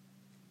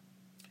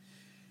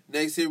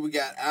 Next here we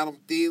got Adam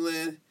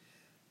Thielen.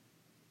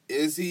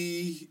 Is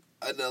he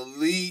an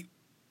elite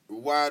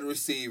wide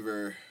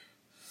receiver?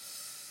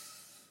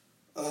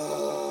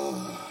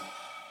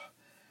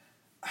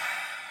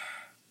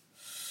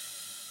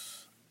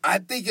 I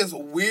think it's a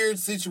weird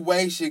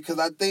situation because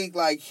I think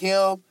like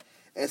him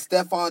and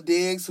Stephon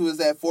Diggs, who is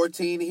at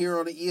 14 here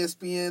on the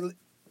ESPN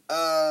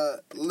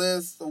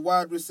list of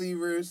wide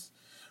receivers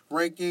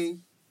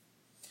ranking,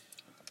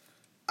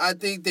 I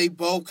think they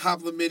both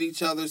complement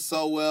each other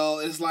so well.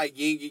 It's like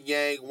yin and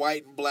yang,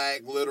 white and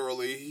black,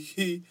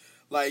 literally.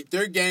 Like,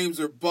 their games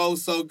are both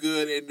so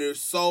good, and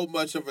there's so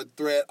much of a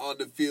threat on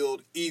the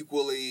field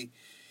equally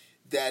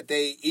that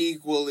they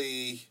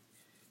equally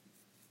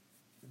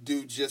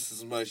do just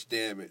as much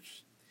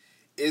damage.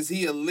 Is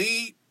he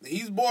elite?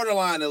 He's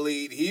borderline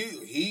elite.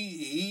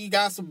 He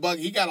got some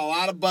buckets. He got a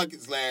lot of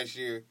buckets last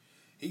year.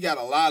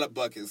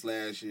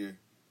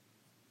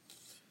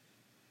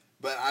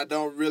 But I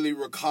don't really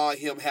recall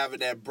him having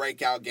that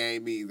breakout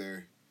game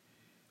either.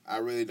 I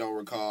really don't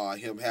recall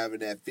him having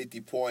that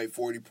 50-point,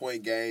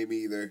 40-point game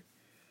either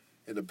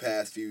in the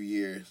past few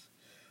years.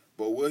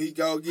 But will he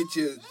go get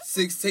you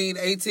 16,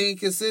 18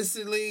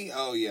 consistently?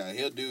 Oh, yeah,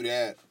 he'll do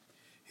that.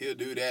 He'll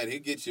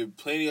get you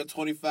plenty of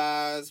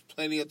 25s,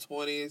 plenty of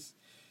 20s,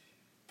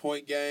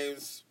 point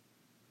games.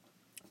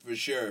 For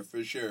sure.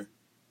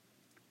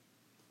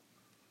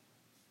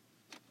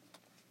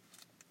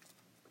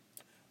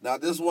 Now,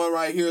 this one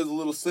right here is a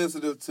little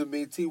sensitive to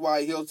me.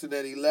 T.Y. Hilton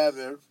at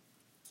 11.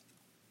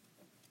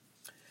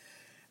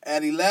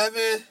 At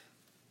 11,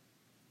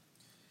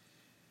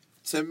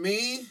 to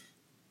me,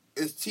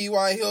 is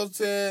T.Y.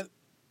 Hilton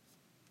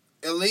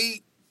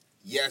elite?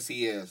 Yes,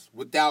 he is,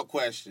 without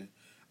question.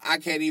 I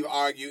can't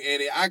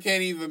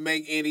even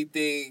make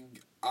anything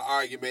an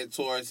argument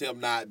towards him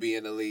not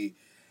being elite.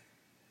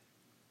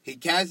 He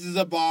catches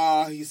a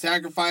ball. He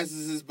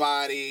sacrifices his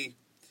body.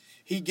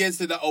 He gets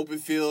in the open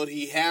field.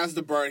 He has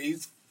the burn.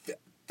 He's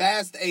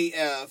fast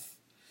AF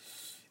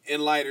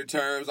in lighter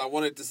terms. I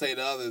wanted to say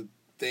the other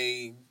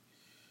thing,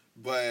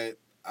 but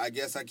I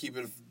guess I keep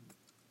it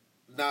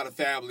not a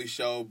family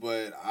show,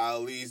 but I'll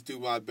at least do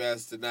my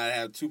best to not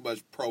have too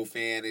much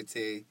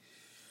profanity.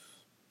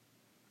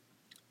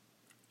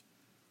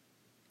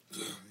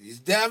 He's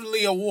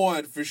definitely a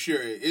 1 for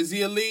sure. Is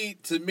he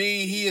elite? To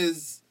me, he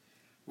is,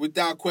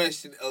 without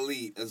question,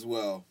 elite as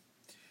well.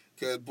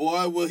 Because,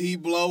 boy, will he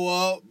blow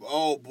up?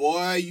 Oh,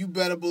 boy, you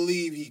better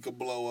believe he could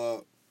blow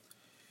up.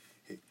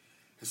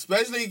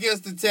 Especially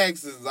against the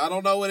Texans. I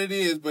don't know what it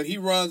is, but he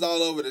runs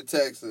all over the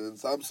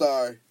Texans. I'm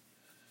sorry.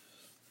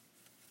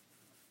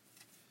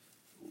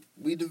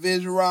 We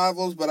division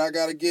rivals, but I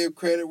got to give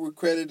credit where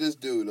credit is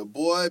due. The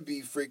boy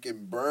be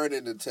freaking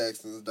burning the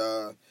Texans,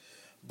 dog.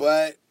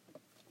 But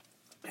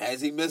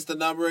has he missed a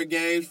number of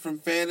games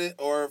from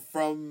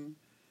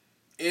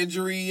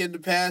injury in the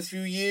past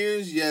few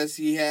years? Yes,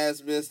 he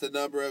has missed a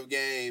number of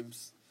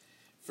games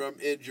from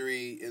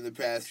injury in the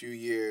past few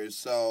years.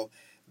 So,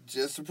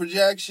 just a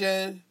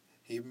projection.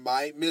 He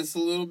might miss a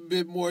little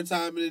bit more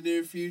time in the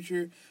near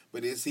future.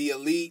 But is he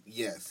elite?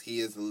 Yes, he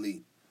is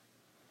elite.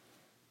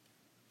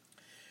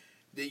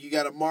 Then you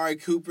got Amari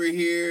Cooper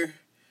here.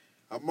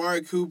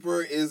 Amari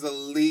Cooper is an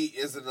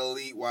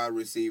elite wide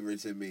receiver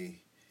to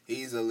me.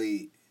 He's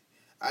elite.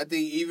 I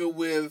think even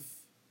with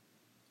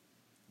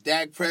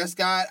Dak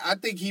Prescott, I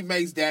think he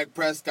makes Dak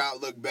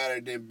Prescott look better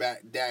than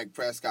Dak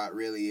Prescott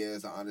really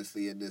is,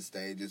 honestly, in this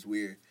stage. It's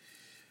weird.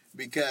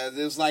 Because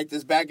it's like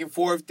this back and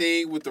forth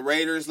thing with the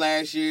Raiders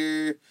last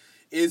year.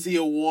 Is he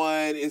a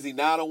 1? Is he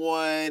not a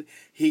 1?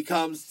 He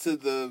comes to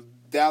the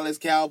Dallas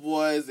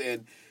Cowboys,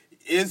 and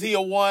is he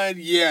a 1?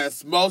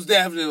 Yes, most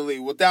definitely.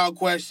 Without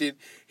question,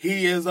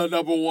 he is a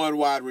number 1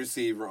 wide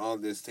receiver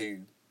on this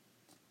team.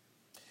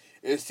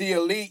 Is he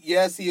elite?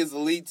 Yes, he is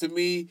elite to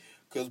me.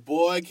 Because,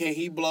 boy, can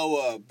he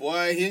blow up.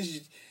 Boy,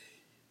 his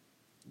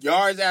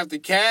yards after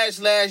catch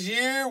last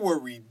year were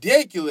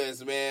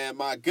ridiculous, man.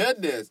 My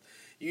goodness.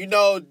 You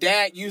know,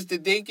 Dak used to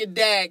dink and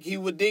Dak. He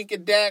would dink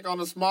and Dak on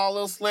a small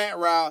little slant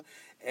route,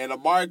 and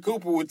Amari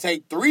Cooper would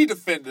take 3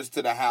 defenders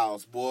to the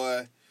house,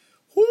 boy.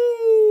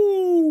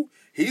 Whoo!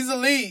 He's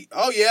elite.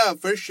 Oh, yeah,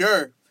 for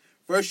sure.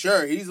 For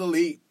sure, he's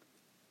elite.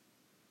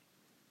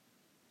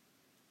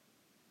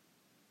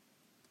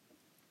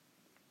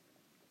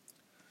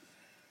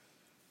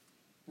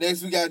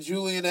 Next, we got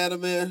Julian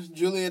Edelman.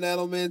 Julian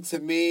Edelman, to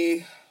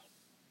me,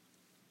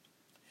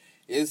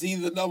 is he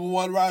the number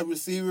 1 wide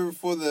receiver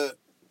for the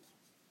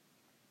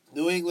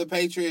New England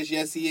Patriots?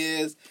 Yes, he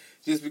is.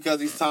 Just because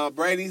he's Tom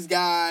Brady's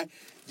guy,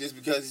 just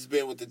because he's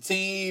been with the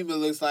team. It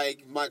looks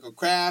like Michael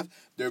Kraft.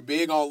 They're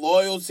big on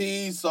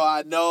loyalty, so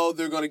I know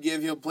they're going to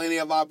give him plenty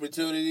of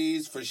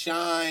opportunities for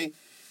shine.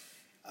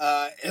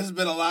 It's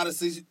been a lot of,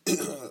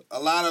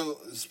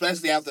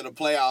 especially after the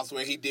playoffs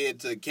where he did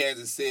to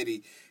Kansas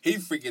City. He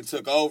freaking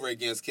took over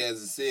against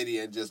Kansas City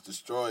and just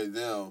destroyed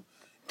them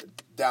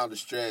down the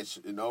stretch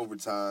in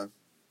overtime.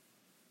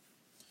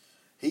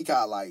 He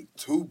got like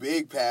 2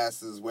 big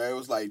passes where it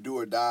was like do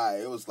or die.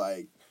 It was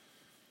like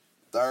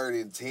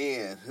 3rd and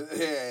 10.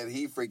 And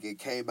he freaking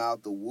came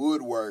out the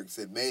woodworks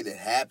and made it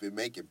happen,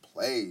 making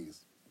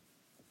plays.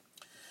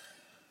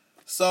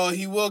 So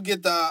he will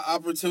get the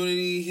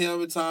opportunity.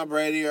 Him and Tom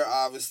Brady are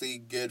obviously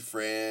good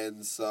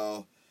friends.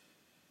 So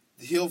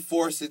he'll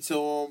force it to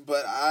him.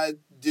 But I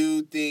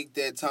do think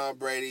that Tom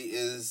Brady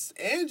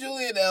and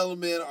Julian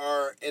Edelman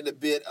are in a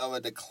bit of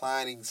a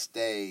declining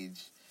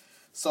stage.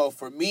 So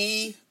for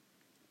me,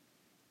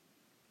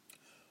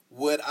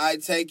 would I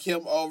take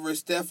him over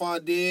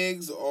Stephon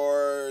Diggs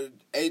or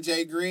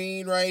AJ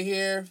Green right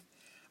here?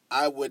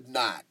 I would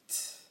not.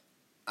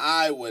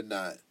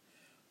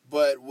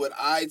 But would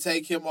I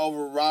take him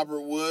over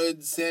Robert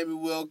Woods,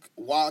 Sammy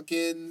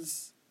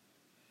Watkins?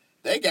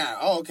 They got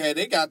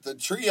the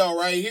trio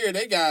right here.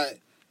 They got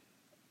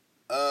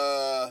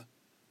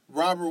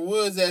Robert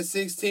Woods at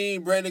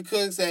 16, Brandon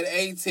Cooks at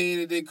 18,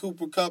 and then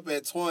Cooper Kupp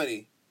at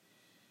 20.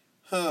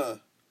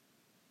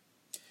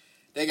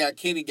 They got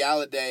Kenny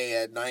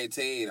Galladay at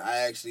 19. I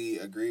actually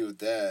agree with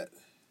that.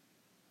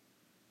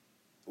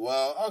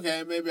 Well,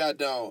 okay, maybe I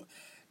don't.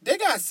 They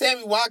got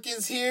Sammy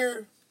Watkins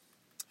here,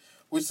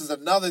 which is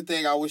another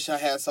thing I wish I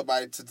had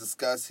somebody to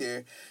discuss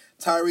here.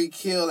 Tyreek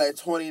Hill at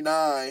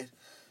 29.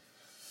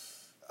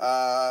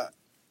 I'm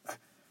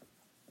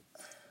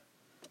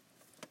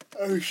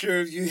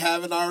sure if you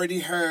haven't already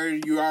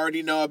heard, you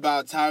already know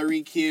about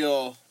Tyreek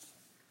Hill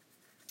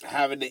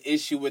having an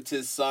issue with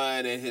his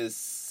son and his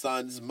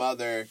son's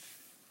mother a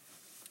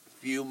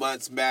few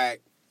months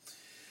back,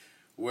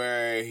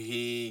 where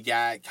he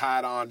got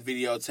caught on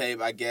videotape.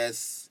 I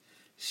guess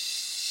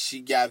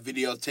she got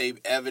videotape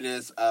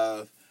evidence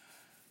of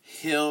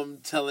him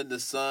telling the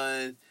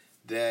son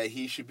that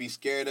he should be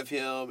scared of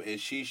him and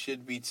she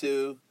should be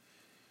too.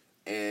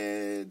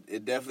 And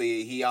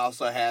he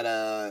also had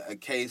a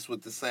case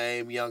with the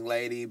same young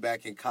lady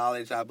back in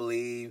college, I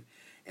believe.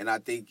 And I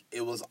think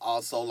it was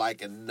also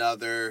like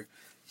another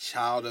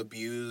child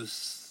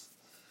abuse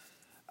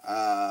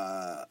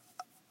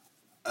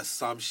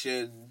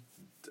assumption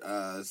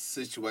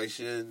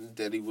situation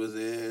that he was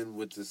in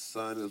with his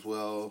son as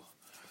well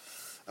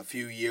a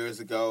few years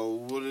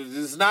ago.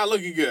 It's not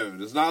looking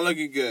good. It's not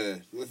looking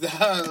good.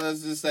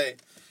 Let's just say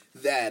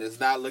that. It's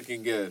not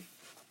looking good.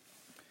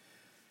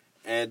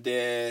 And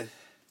then,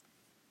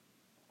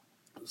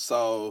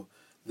 so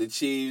the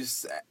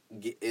Chiefs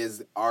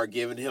are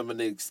giving him an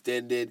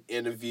extended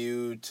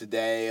interview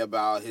today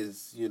about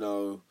his,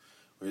 where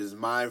his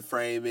mind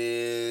frame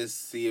is,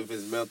 see if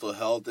his mental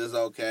health is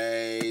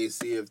okay,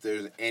 see if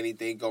there's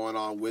anything going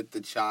on with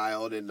the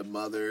child and the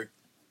mother.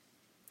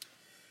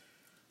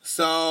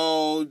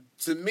 So,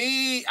 to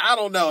me, I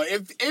don't know.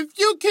 If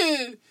you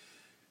can,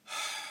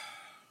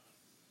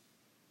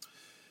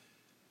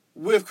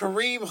 with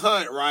Kareem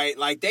Hunt, right,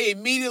 like, they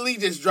immediately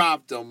just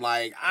dropped him.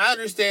 Like, I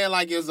understand,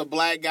 like, it was a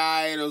black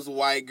guy and it was a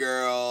white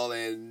girl,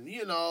 and,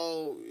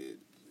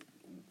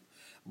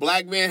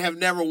 black men have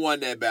never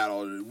won that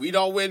battle. We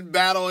don't win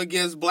battle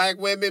against black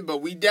women,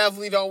 but we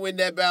definitely don't win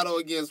that battle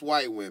against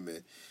white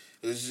women.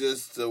 It's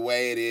just the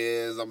way it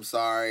is. I'm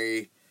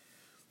sorry.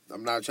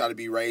 I'm not trying to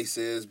be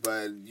racist,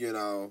 but,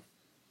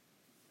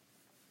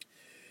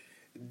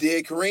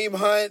 did Kareem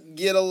Hunt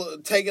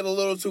take it a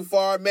little too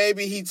far?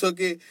 Maybe he took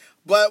it.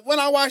 But when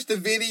I watched the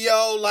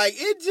video, like,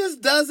 it just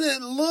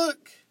doesn't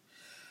look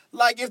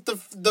like if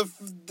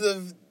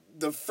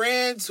the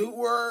friends who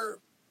were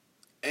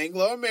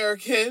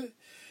Anglo-American.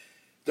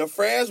 The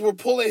friends were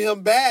pulling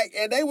him back,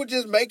 and they were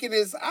just making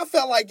this. I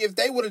felt like if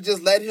they would have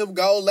just let him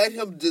go, let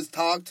him just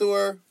talk to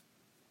her,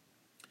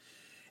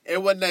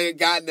 it wouldn't have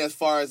gotten as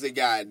far as it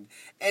gotten.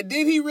 And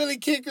did he really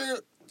kick her?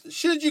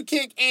 Should you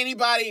kick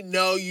anybody?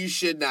 No, you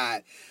should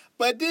not.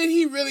 But did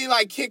he really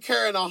kick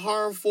her in a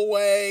harmful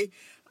way?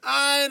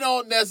 I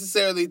don't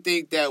necessarily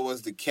think that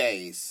was the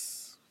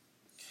case.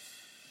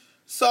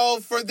 So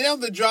for them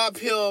to drop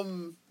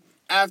him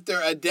after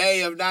a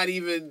day of not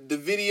even the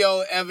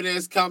video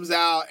evidence comes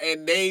out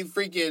and they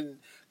freaking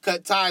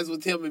cut ties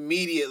with him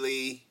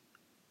immediately,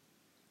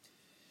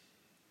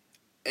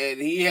 and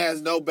he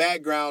has no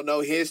background,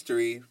 no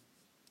history,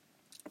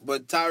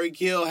 but Tyreek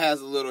Hill has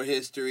a little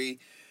history.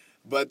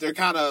 But they're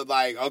kind of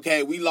like,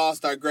 okay, we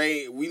lost a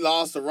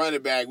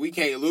running back. We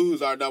can't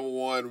lose our number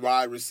one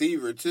wide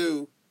receiver,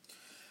 too.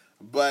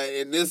 But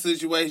in this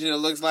situation, it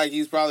looks like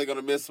he's probably going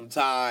to miss some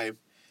time,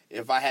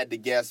 if I had to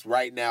guess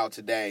right now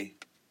today.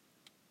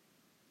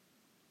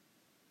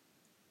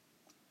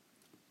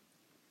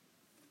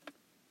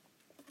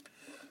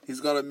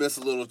 He's going to miss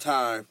a little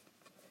time.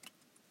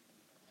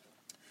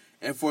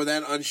 And for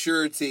that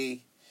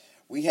unsurety,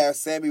 we have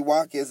Sammy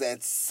Watkins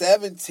at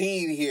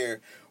 17 here.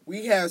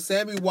 We have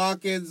Sammy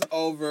Watkins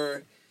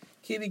over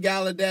Kenny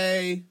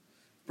Galladay,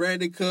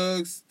 Brandon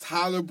Cooks,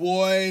 Tyler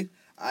Boyd.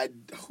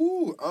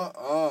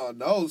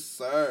 No,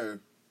 sir.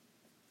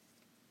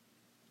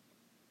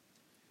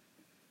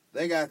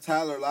 They got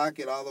Tyler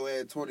Lockett all the way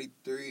at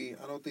 23.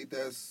 I don't think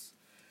that's...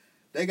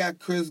 They got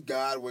Chris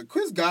Godwin.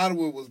 Chris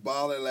Godwin was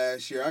balling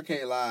last year. I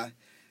can't lie.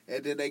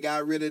 And then they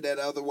got rid of that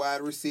other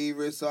wide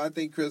receiver. So I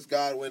think Chris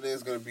Godwin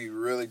is going to be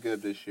really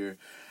good this year.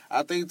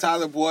 I think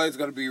Tyler Boyd is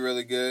going to be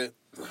really good.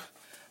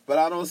 But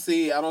I don't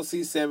see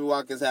Sammy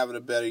Watkins having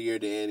a better year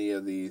than any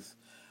of these.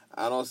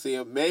 I don't see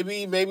him.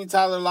 Maybe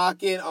Tyler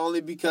Lockett,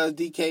 only because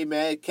DK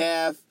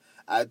Metcalf,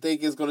 I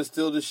think, is going to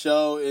steal the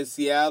show in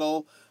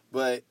Seattle.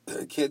 But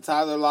can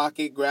Tyler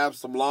Lockett grab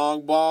some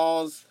long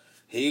balls?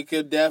 He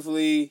could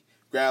definitely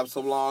grab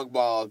some long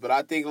balls. But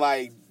I think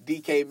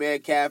DK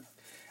Metcalf,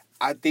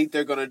 I think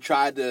they're going to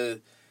try to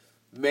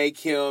make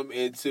him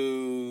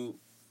into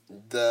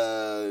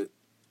the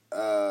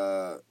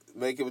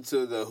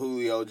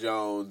Julio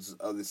Jones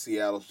of the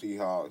Seattle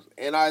Seahawks.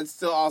 And I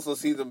still also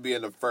see them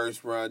being the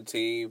first run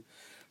team.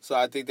 So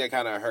I think that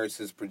kind of hurts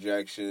his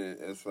projection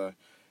as far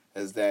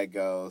as that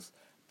goes.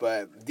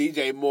 But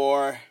DJ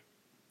Moore,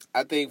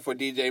 I think for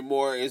DJ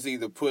Moore, it's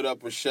either put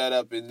up or shut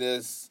up in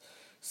this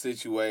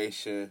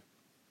situation.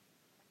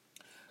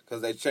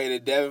 Because they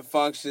traded Devin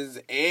Functions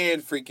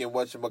and freaking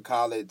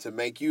whatchamacallit to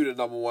make you the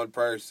number one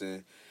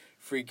person.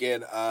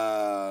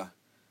 Freaking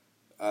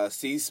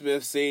C.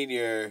 Smith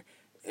Sr.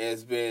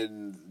 has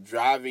been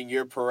driving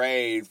your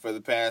parade for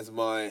the past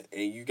month,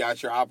 and you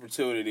got your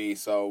opportunity.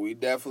 So we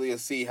definitely will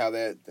see how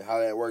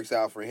that works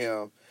out for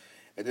him.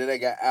 And then they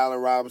got Allen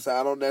Robinson.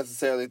 I don't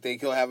necessarily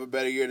think he'll have a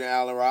better year than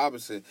Allen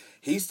Robinson.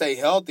 He stay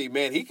healthy,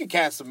 man. He can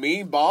catch some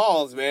mean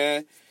balls,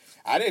 man.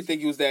 I didn't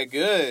think he was that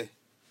good.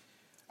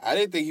 I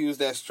didn't think he was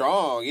that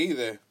strong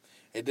either.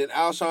 And then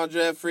Alshon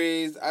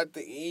Jeffries, I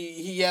think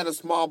he had a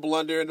small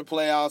blunder in the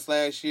playoffs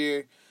last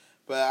year,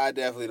 but I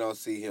definitely don't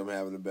see him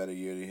having a better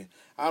year than him.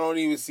 I don't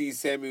even see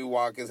Sammy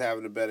Watkins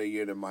having a better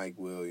year than Mike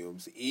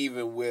Williams,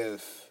 even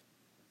with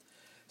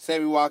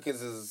Sammy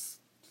Watkins is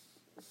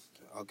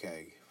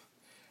okay.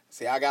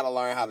 See, I got to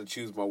learn how to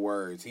choose my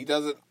words. He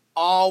doesn't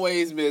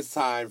always miss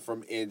time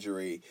from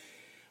injury.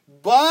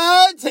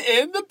 But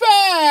in the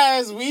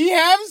past, we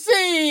have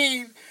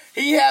seen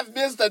he has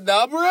missed a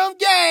number of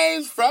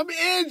games from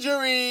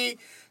injury.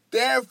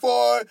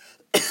 Therefore,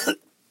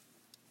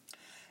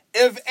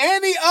 if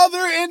any other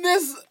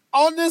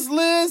on this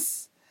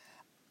list,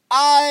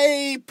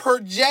 I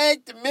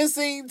project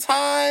missing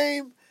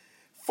time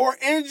for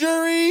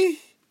injury,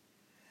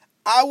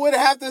 I would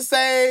have to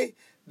say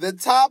the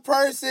top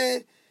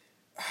person.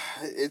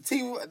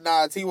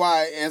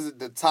 T.Y. isn't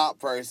the top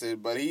person,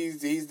 but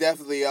he's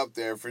definitely up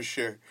there for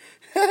sure.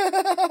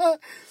 I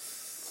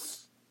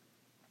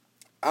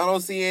don't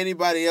see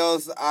anybody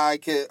else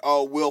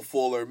Will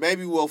Fuller.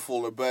 Maybe Will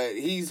Fuller, but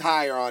he's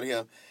higher on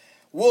him.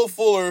 Will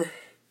Fuller,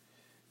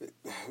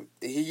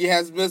 he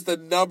has missed a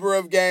number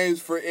of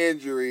games for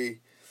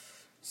injury.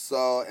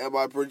 So, am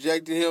I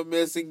projecting him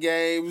missing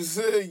games?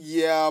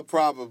 Yeah,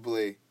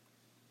 probably.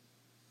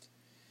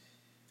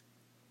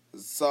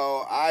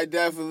 So, I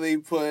definitely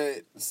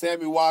put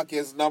Sammy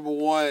Watkins number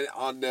one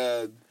on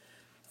the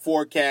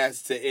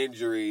forecast to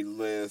injury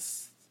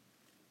list.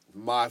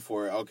 My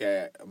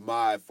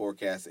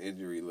forecast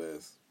injury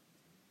list.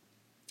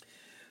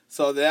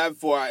 So,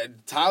 therefore,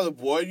 Tyler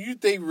Boyd, you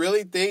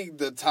really think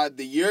the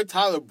year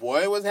Tyler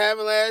Boyd was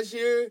having last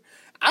year,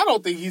 I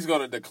don't think he's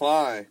going to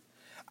decline.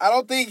 I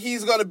don't think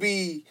he's going to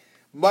be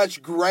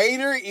much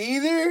greater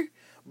either.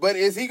 But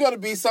is he going to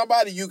be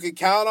somebody you can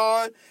count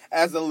on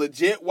as a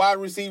legit wide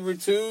receiver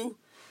too?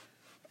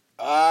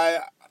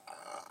 I'm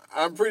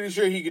pretty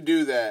sure he could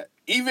do that.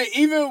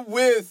 Even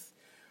with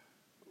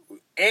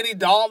Andy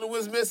Dalton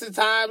was missing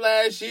time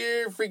last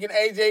year. Freaking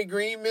AJ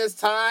Green missed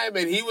time,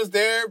 and he was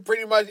there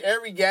pretty much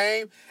every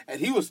game, and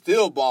he was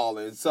still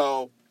balling.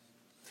 So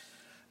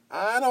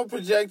I don't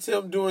project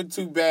him doing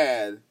too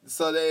bad.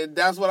 So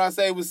that's what I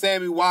say with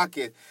Sammy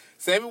Watkins.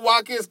 Sammy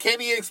Watkins, can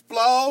he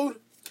explode?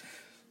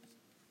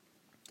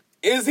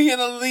 Is he an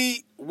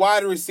elite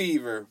wide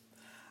receiver?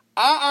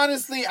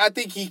 I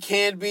think he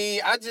can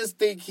be. I just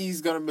think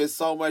he's going to miss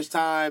so much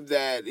time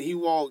that he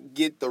won't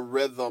get the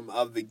rhythm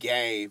of the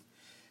game.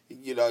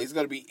 You know, he's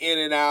going to be in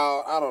and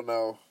out. I don't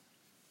know.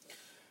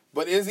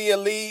 But is he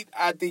elite?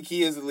 I think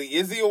he is elite.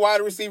 Is he a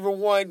wide receiver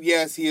 1?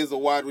 Yes, he is a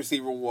wide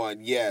receiver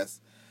 1.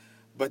 Yes.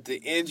 But the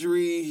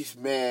injuries,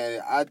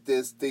 man, I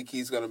just think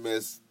he's going to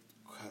miss.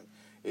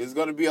 There's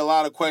going to be a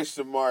lot of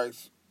question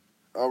marks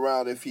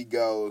around if he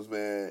goes,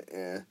 man.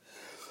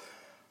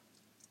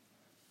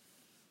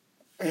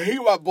 And he,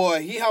 my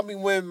boy, he helped me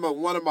win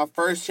one of my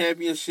first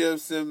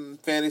championships in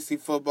fantasy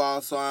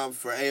football, so I'm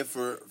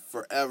forever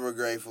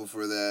grateful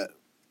for that.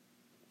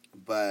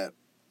 But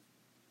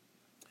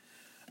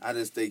I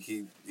just think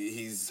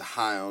he's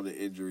high on the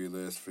injury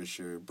list for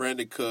sure.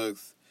 Brandon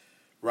Cooks,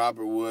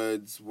 Robert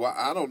Woods. Well,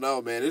 I don't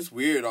know, man. It's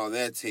weird on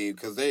that team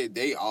because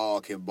they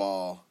all can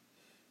ball.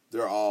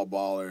 They're all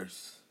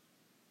ballers.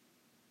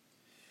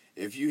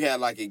 If you had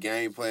like a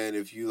game plan,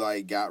 if you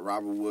like got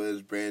Robert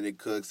Woods, Brandon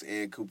Cooks,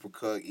 and Cooper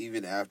Kupp,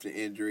 even after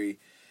injury,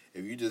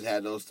 if you just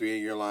had those 3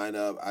 in your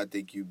lineup, I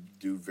think you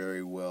do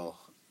very well.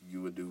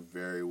 You would do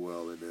very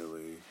well in that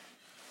league,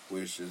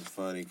 which is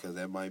funny because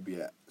that might be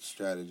a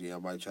strategy I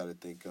might try to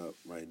think up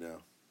right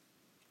now.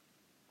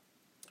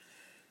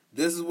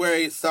 This is where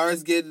it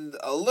starts getting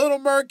a little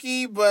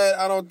murky, but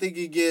I don't think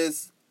it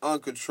gets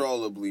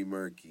uncontrollably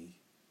murky.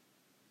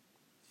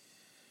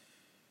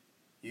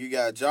 You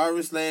got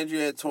Jarvis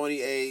Landry at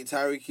 28,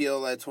 Tyreek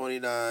Hill at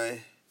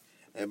 29,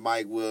 and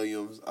Mike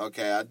Williams.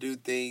 Okay, I do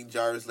think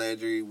Jarvis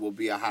Landry will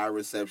be a high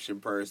reception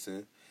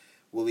person.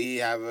 Will he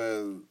have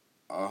a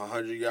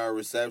 100-yard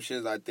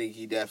receptions? I think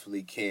he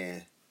definitely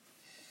can.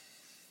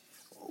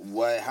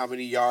 How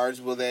many yards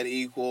will that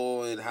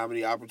equal, and how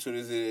many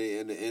opportunities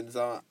in the end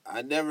zone?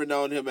 I never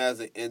known him as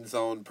an end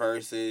zone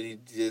person. He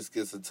just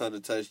gets a ton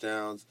of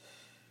touchdowns,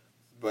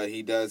 but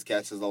he does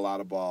catches a lot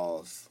of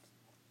balls.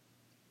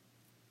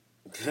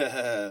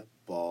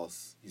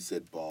 Balls. You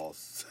said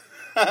balls.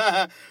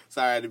 Sorry,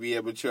 I had to be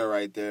immature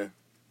right there.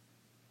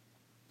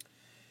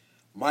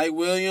 Mike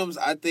Williams,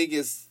 I think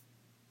it's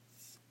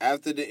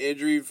after the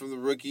injury from the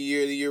rookie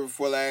year, the year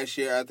before last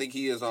year, I think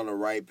he is on the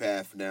right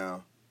path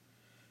now.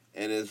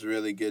 And it's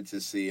really good to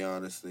see,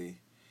 honestly.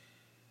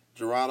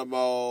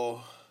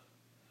 Geronimo,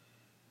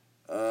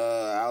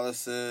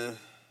 Allison,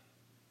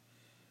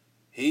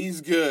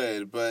 he's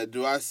good, but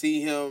do I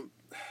see him?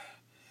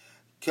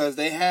 Because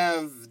they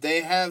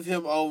have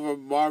him over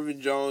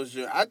Marvin Jones.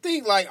 I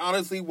think, like,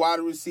 honestly, wide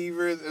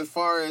receivers, as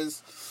far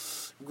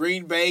as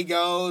Green Bay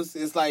goes,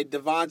 it's like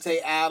Devontae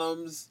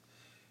Adams,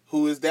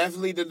 who is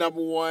definitely the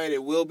number 1.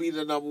 It will be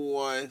the number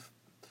 1.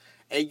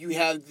 And you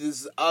have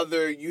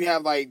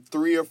like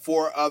 3 or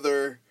 4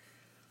 other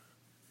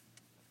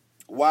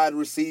wide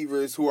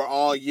receivers who are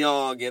all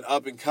young and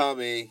up and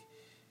coming.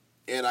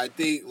 And I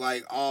think,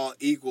 like, all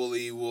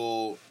equally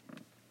will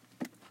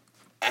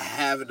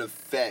have an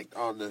effect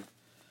on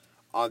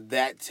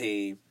that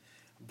team.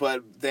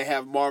 But they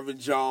have Marvin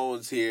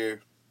Jones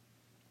here.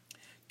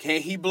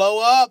 Can he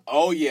blow up?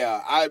 Oh,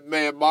 yeah.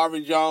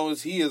 Marvin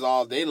Jones,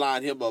 they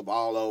line him up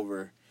all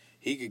over.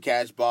 He could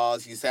catch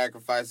balls. He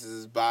sacrifices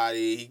his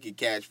body. He could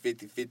catch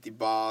 50-50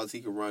 balls. He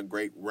could run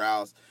great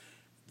routes.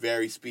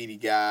 Very speedy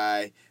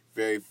guy.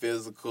 Very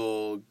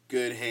physical.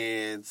 Good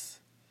hands.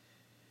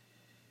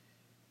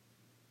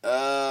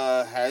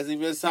 Has he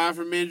missed time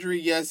from injury?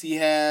 Yes, he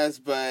has.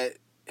 But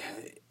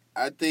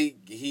I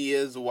think he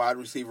is a wide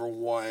receiver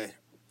 1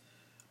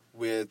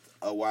 with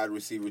a wide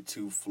receiver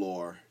 2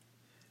 floor.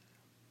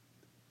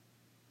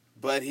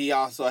 But he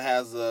also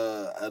has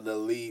an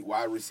elite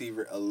wide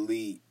receiver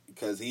elite.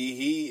 Because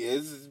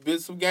it's been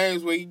some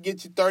games where he can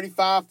get you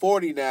 35,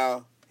 40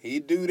 now.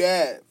 He'd do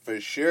that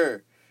for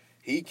sure.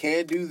 He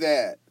can do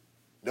that.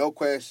 No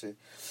question.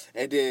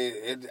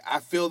 And I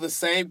feel the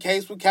same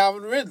case with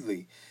Calvin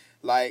Ridley.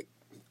 Like,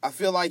 I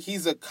feel like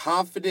he's a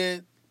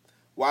confident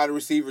wide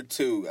receiver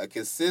 2. A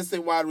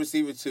consistent wide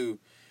receiver 2.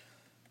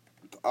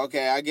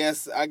 Okay, I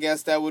guess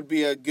that would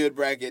be a good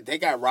bracket. They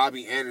got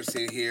Robbie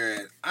Anderson here,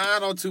 and I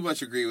don't too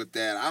much agree with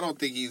that. I don't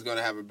think he's going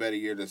to have a better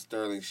year than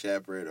Sterling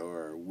Shepard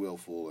or Will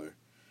Fuller,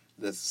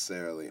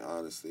 necessarily,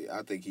 honestly.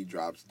 I think he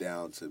drops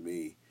down for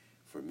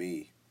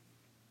me.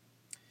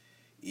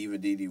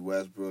 Even D.D.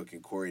 Westbrook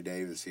and Corey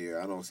Davis here,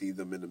 I don't see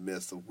them in the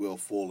midst of Will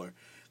Fuller.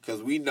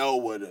 Because we know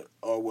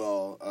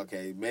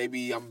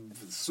maybe I'm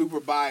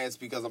super biased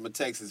because I'm a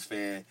Texas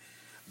fan.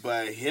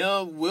 But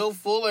Will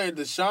Fuller and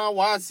Deshaun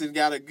Watson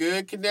got a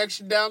good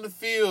connection down the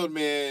field,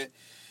 man.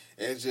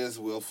 It's just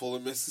Will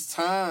Fuller misses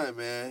time,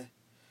 man.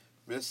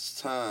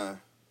 Misses time.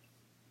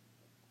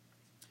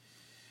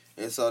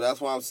 And so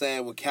that's why I'm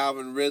saying with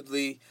Calvin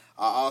Ridley,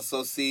 I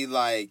also see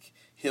like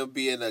him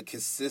being a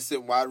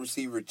consistent wide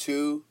receiver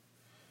 2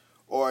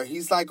 or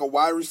he's like a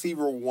wide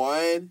receiver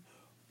 1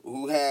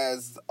 who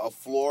has a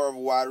floor of a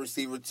wide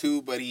receiver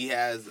 2, but he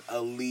has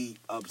elite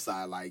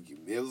upside. Like,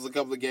 it was a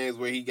couple of games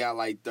where he got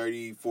like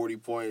 30, 40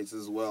 points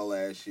as well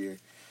last year.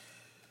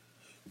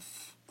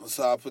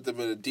 So I put them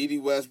in a D.D.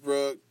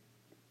 Westbrook.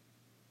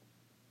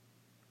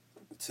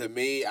 To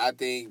me, I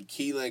think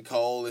Keelan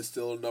Cole is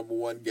still the number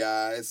 1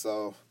 guy,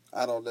 so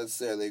I don't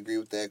necessarily agree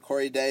with that.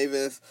 Corey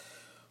Davis,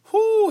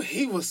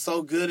 he was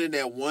so good in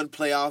that one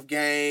playoff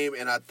game,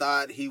 and I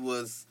thought he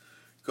was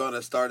going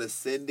to start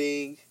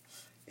ascending,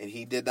 and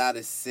he did not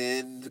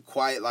ascend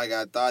quite like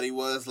I thought he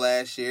was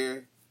last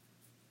year,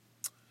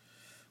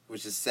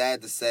 which is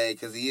sad to say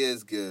because he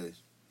is good.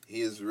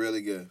 He is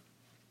really good.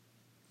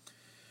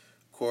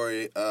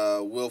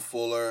 Will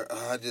Fuller,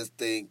 I just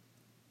think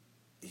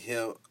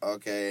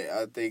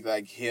I think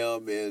like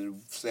him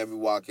and Sammy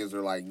Watkins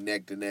are like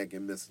neck to neck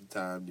in missing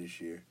time this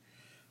year,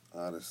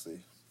 honestly.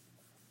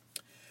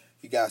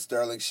 You got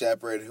Sterling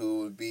Shepard, who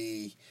would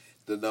be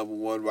the number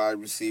 1 wide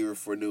receiver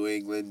for New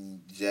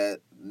England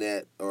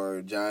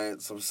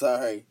Giants. I'm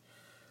sorry.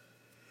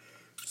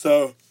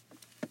 So,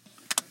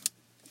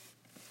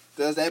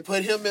 does that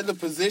put him in the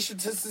position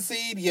to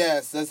succeed?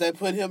 Yes. Does that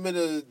put him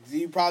do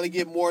you probably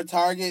get more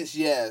targets?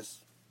 Yes.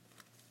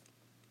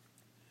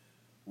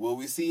 Will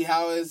we see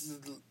how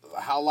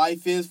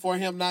life is for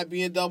him not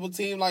being double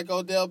teamed like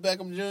Odell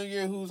Beckham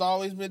Jr., who's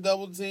always been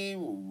double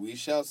teamed? We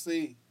shall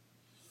see.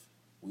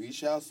 We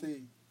shall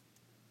see.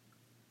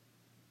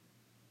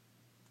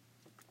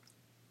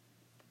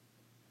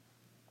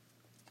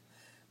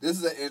 This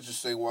is an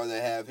interesting one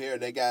they have here.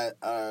 They got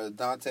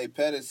Dante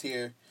Pettis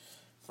here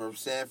from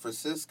San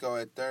Francisco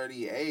at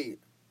 38.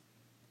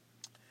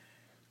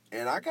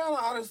 And I kind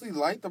of honestly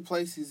like the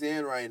place he's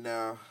in right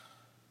now.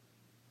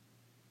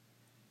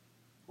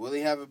 Will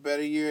he have a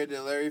better year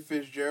than Larry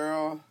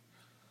Fitzgerald?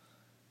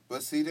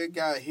 But see, they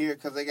got here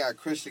because they got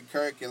Christian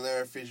Kirk and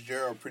Larry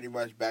Fitzgerald pretty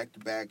much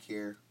back-to-back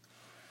here.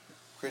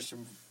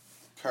 Christian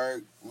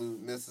Kirk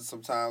missing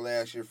some time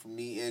last year from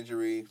knee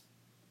injury.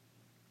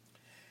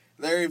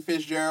 Larry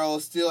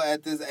Fitzgerald, still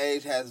at this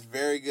age, has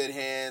very good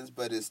hands,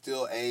 but is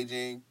still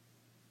aging.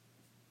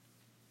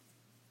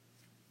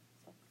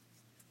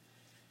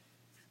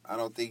 I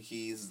don't think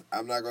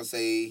I'm not going to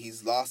say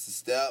he's lost a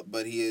step,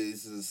 but he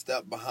is a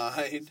step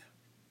behind.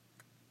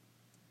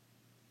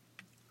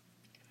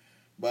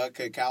 But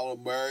could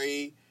Kyler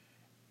Murray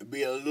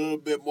be a little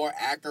bit more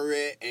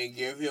accurate and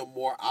give him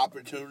more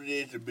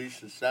opportunities to be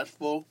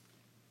successful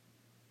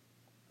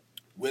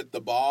with the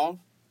ball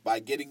by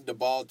getting the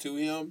ball to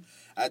him?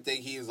 I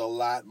think he's a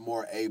lot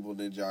more able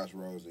than Josh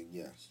Rosen,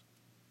 yes.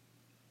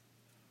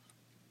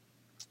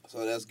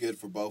 So that's good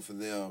for both of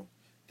them.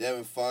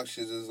 Devin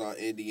Funchess is on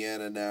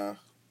Indiana now.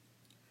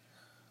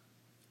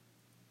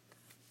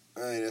 I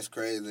mean, that's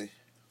crazy.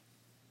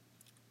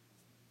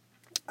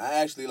 I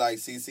actually like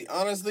CC.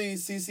 Honestly,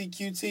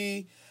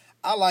 CCQT,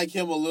 I like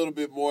him a little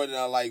bit more than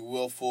I like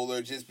Will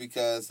Fuller just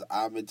because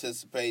I'm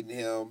anticipating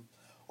him,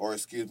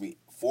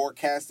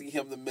 forecasting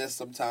him to miss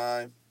some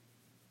time.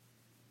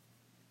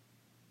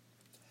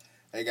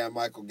 They got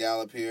Michael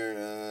Gallup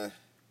here.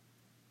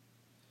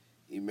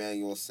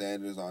 Emmanuel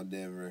Sanders on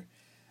Denver.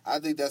 I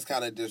think that's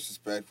kind of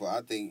disrespectful.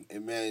 I think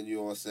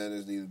Emmanuel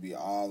Sanders needs to be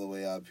all the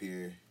way up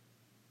here.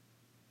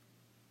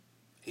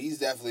 He's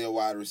definitely a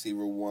wide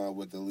receiver 1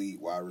 with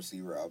elite wide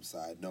receiver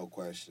upside, no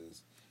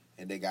questions.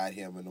 And they got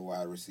him in the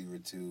wide receiver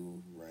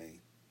 2 range.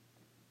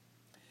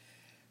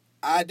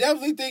 I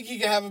definitely think he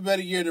can have a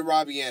better year than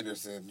Robbie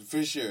Anderson,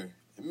 for sure.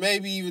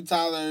 Maybe even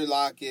Tyler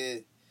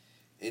Lockett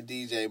and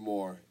DJ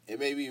Moore. And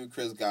maybe even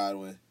Chris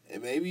Godwin.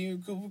 And maybe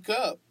even Cooper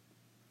Kupp.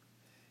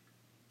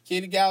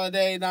 Kenny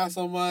Galladay, not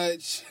so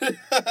much.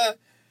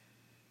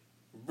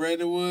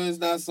 Brandon Woods,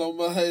 not so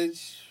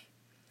much.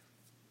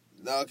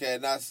 Okay,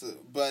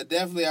 but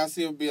definitely I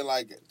see him being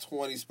like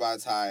 20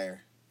 spots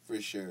higher,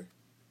 for sure.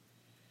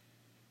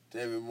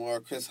 David Moore,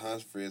 Chris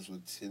Humphries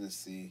with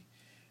Tennessee.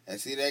 And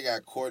see, they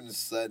got Courtland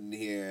Sutton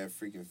here at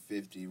freaking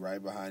 50,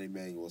 right behind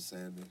Emmanuel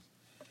Sanders.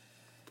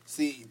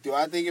 See, do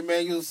I think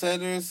Emmanuel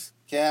Sanders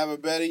can have a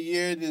better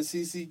year than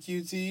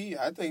CCQT?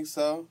 I think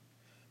so.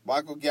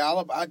 Michael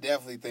Gallup, I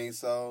definitely think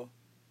so.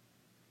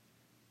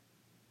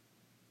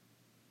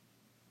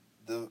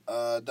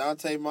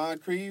 Dante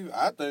Moncrief,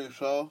 I think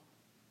so.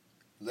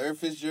 Larry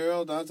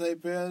Fitzgerald, Dante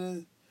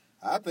Pettis,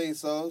 I think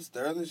so.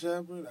 Sterling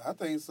Shepard, I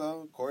think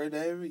so. Corey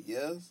Davis,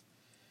 yes.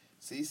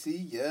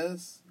 CC,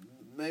 yes.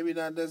 Maybe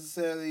not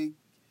necessarily.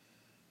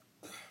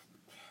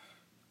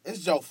 It's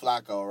Joe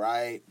Flacco,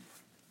 right?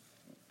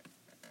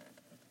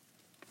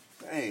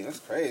 Dang, that's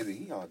crazy.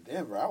 He on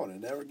Denver. I would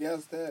have never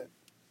guessed that.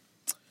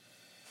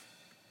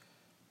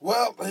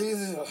 Well,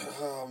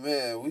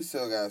 we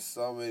still got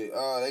so many.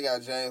 Oh, they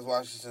got James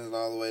Washington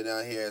all the way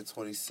down here at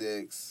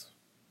 26.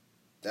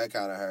 That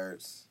kind of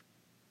hurts.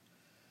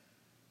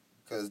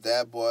 Because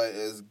that boy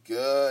is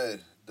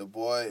good. The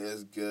boy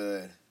is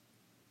good.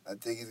 I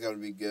think he's going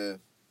to be good.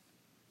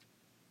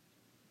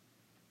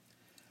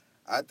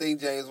 I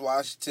think James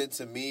Washington,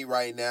 to me,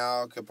 right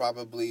now, could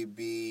probably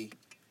be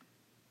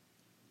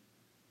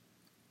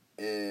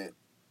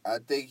I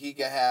think he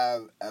can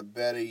have a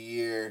better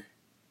year.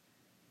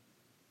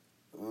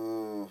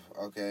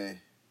 Okay.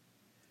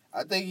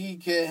 I think he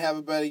can have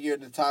a better year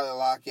than Tyler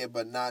Lockett,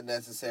 but not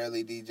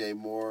necessarily DJ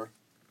Moore.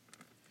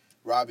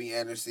 Robbie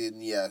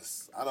Anderson,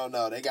 yes. I don't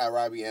know. They got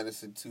Robbie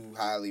Anderson too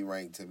highly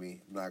ranked to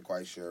me. I'm not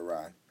quite sure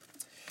why.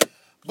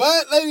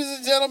 But, ladies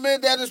and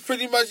gentlemen, that is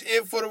pretty much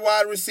it for the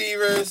wide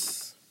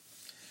receivers.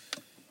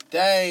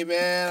 Dang,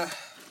 man.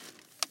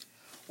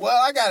 Well,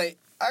 I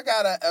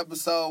got an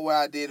episode where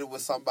I did it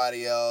with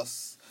somebody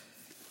else,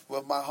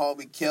 with my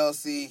homie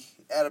Kelsey.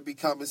 That'll be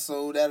coming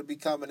soon. That'll be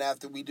coming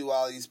after we do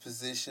all these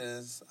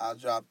positions. I'll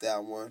drop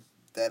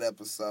that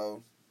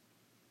episode.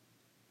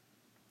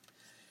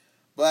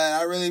 But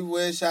I really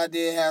wish I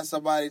did have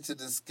somebody to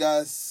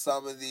discuss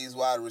some of these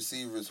wide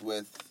receivers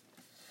with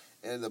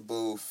in the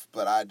booth,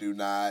 but I do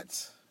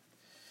not.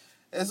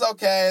 It's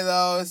okay,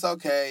 though. It's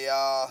okay,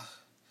 y'all.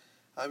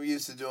 I'm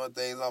used to doing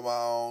things on my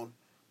own,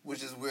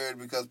 which is weird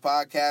because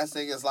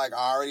podcasting is like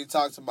I already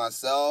talk to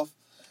myself,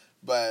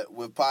 but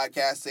with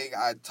podcasting,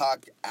 I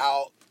talk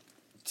out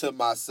to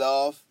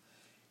myself,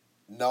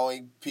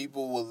 knowing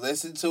people will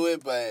listen to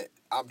it, but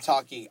I'm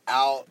talking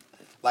out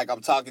like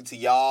I'm talking to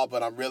y'all,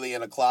 but I'm really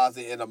in a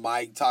closet in a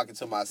mic talking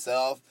to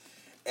myself.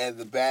 And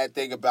the bad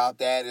thing about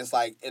that is,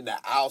 like, in the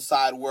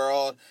outside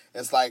world,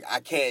 it's like I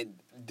can't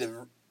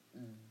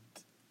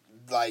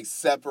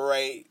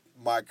separate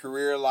my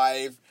career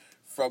life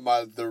from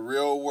the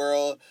real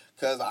world,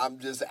 because I'm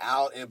just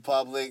out in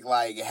public,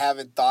 like,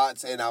 having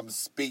thoughts, and I'm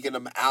speaking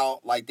them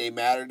out like they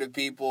matter to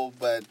people,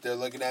 but they're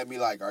looking at me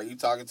like, are you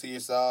talking to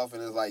yourself?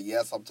 And it's like,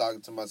 yes, I'm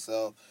talking to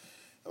myself.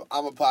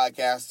 I'm a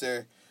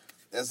podcaster.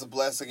 It's a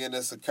blessing and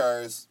it's a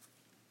curse.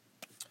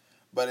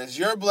 But it's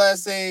your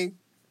blessing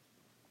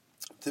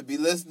to be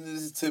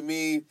listening to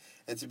me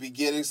and to be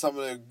getting some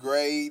of the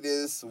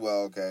greatest,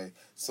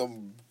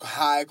 some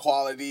high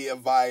quality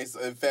advice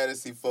in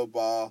fantasy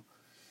football.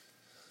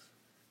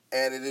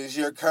 And it is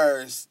your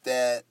curse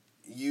that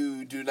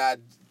you do not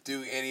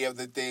do any of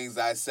the things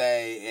I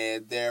say,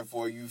 and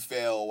therefore you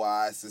fail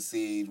while I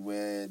succeed,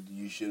 when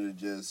you should have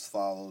just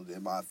followed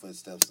in my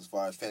footsteps as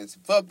far as fantasy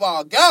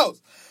football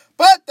goes.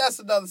 But that's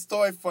another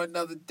story for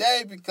another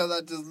day, because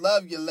I just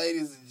love you,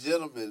 ladies and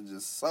gentlemen,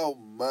 just so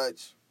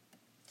much.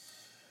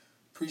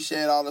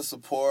 Appreciate all the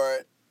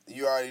support.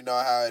 You already know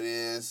how it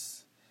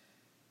is.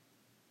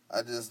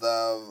 I just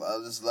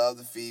love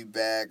the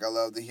feedback. I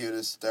love to hear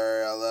the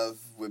stir. I love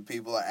when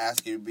people are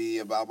asking me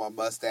about my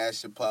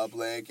mustache in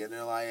public, and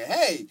they're like,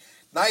 hey,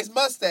 nice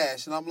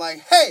mustache. And I'm like,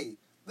 hey,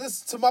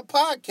 listen to my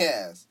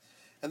podcast.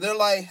 And they're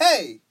like,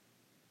 hey,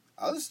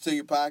 I'll listen to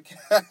your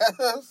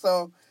podcast.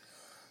 So,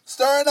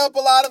 stirring up a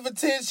lot of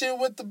attention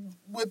with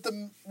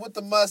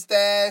the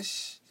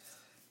mustache.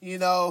 You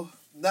know,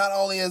 not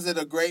only is it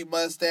a great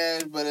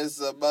mustache, but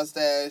it's a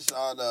mustache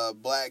on a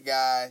black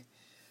guy,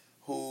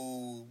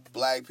 who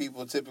black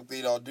people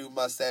typically don't do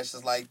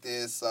mustaches like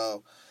this.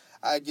 So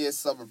I get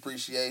some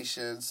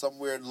appreciation, some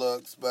weird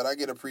looks, but I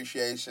get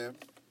appreciation.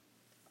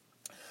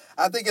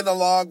 I think in the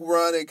long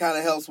run, it kind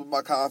of helps with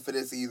my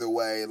confidence either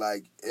way.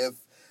 Like, if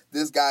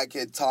this guy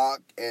can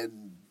talk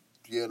and,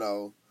 you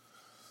know,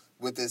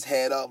 with his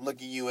head up,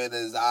 looking you in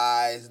his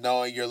eyes,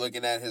 knowing you're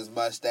looking at his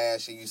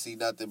mustache and you see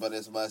nothing but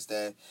his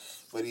mustache,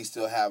 but he's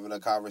still having a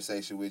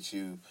conversation with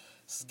you,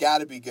 it's got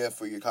to be good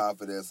for your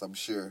confidence, I'm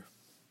sure.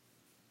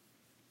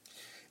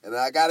 And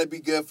I got to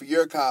be good for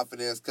your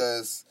confidence,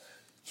 because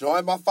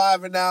join my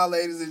Fiverr now,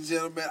 ladies and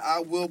gentlemen. I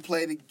will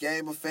play the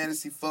game of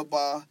fantasy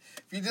football.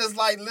 If you just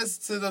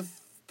listen to the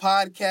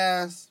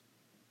podcast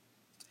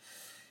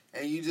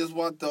and you just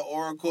want the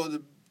oracle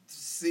to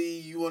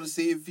see, you want to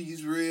see if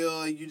he's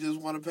real, and you just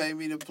want to pay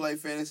me to play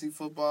fantasy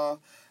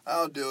football,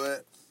 I'll do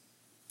it.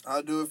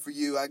 I'll do it for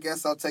you. I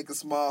guess I'll take a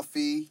small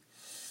fee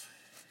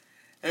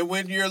and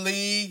win your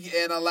league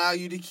and allow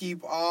you to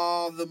keep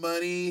all the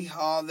money,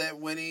 all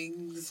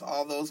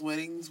those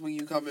winnings when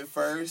you come in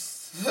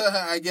first.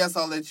 I guess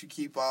I'll let you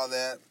keep all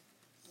that.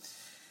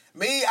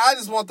 Me, I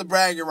just want the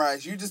bragging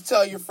rights. You just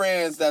tell your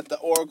friends that the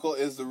Oracle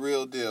is the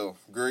real deal.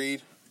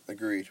 Agreed?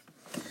 Agreed.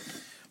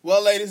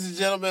 Well, ladies and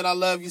gentlemen, I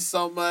love you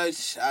so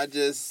much. I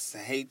just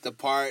hate the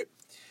part.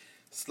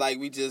 It's like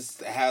we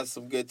just have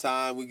some good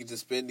time. We can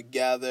just spend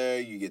together.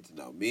 You get to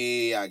know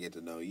me. I get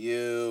to know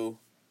you.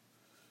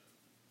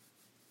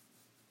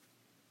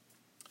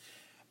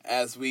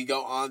 As we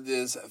go on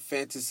this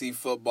fantasy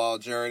football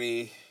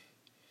journey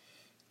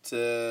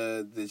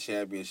to the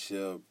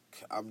championship,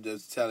 I'm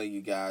just telling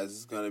you guys,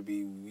 it's gonna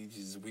be, we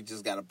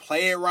just gotta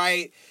play it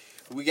right.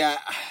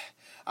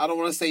 I don't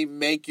want to say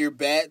make your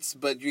bets,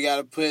 but you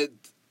gotta put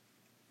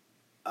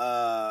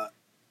a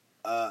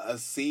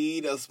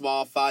seed, a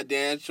small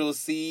financial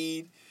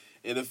seed,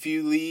 in a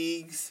few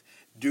leagues.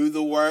 Do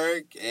the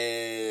work,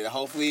 and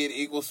hopefully it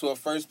equals to a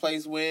first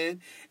place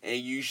win,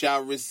 and you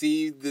shall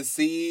receive the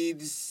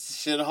seeds.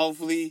 Should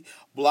hopefully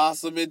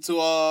blossom into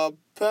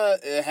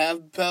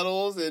have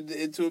petals and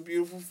into a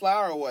beautiful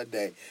flower one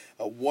day,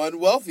 one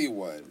wealthy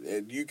one.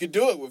 And you can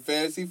do it with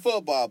fantasy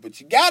football, but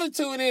you got to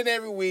tune in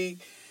every week.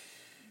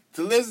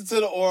 to listen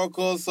to the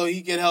Oracle so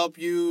he can help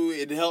you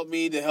and help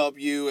me to help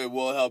you, and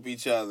we'll help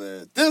each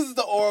other. This is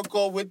the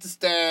Oracle with the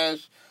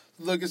stash.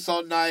 Looking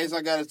so nice.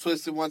 I got it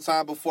twisted one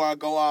time before I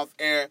go off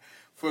air.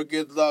 For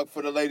good luck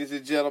for the ladies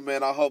and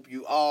gentlemen. I hope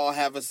you all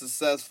have a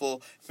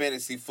successful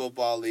fantasy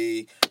football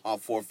league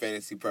for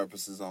fantasy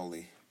purposes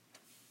only.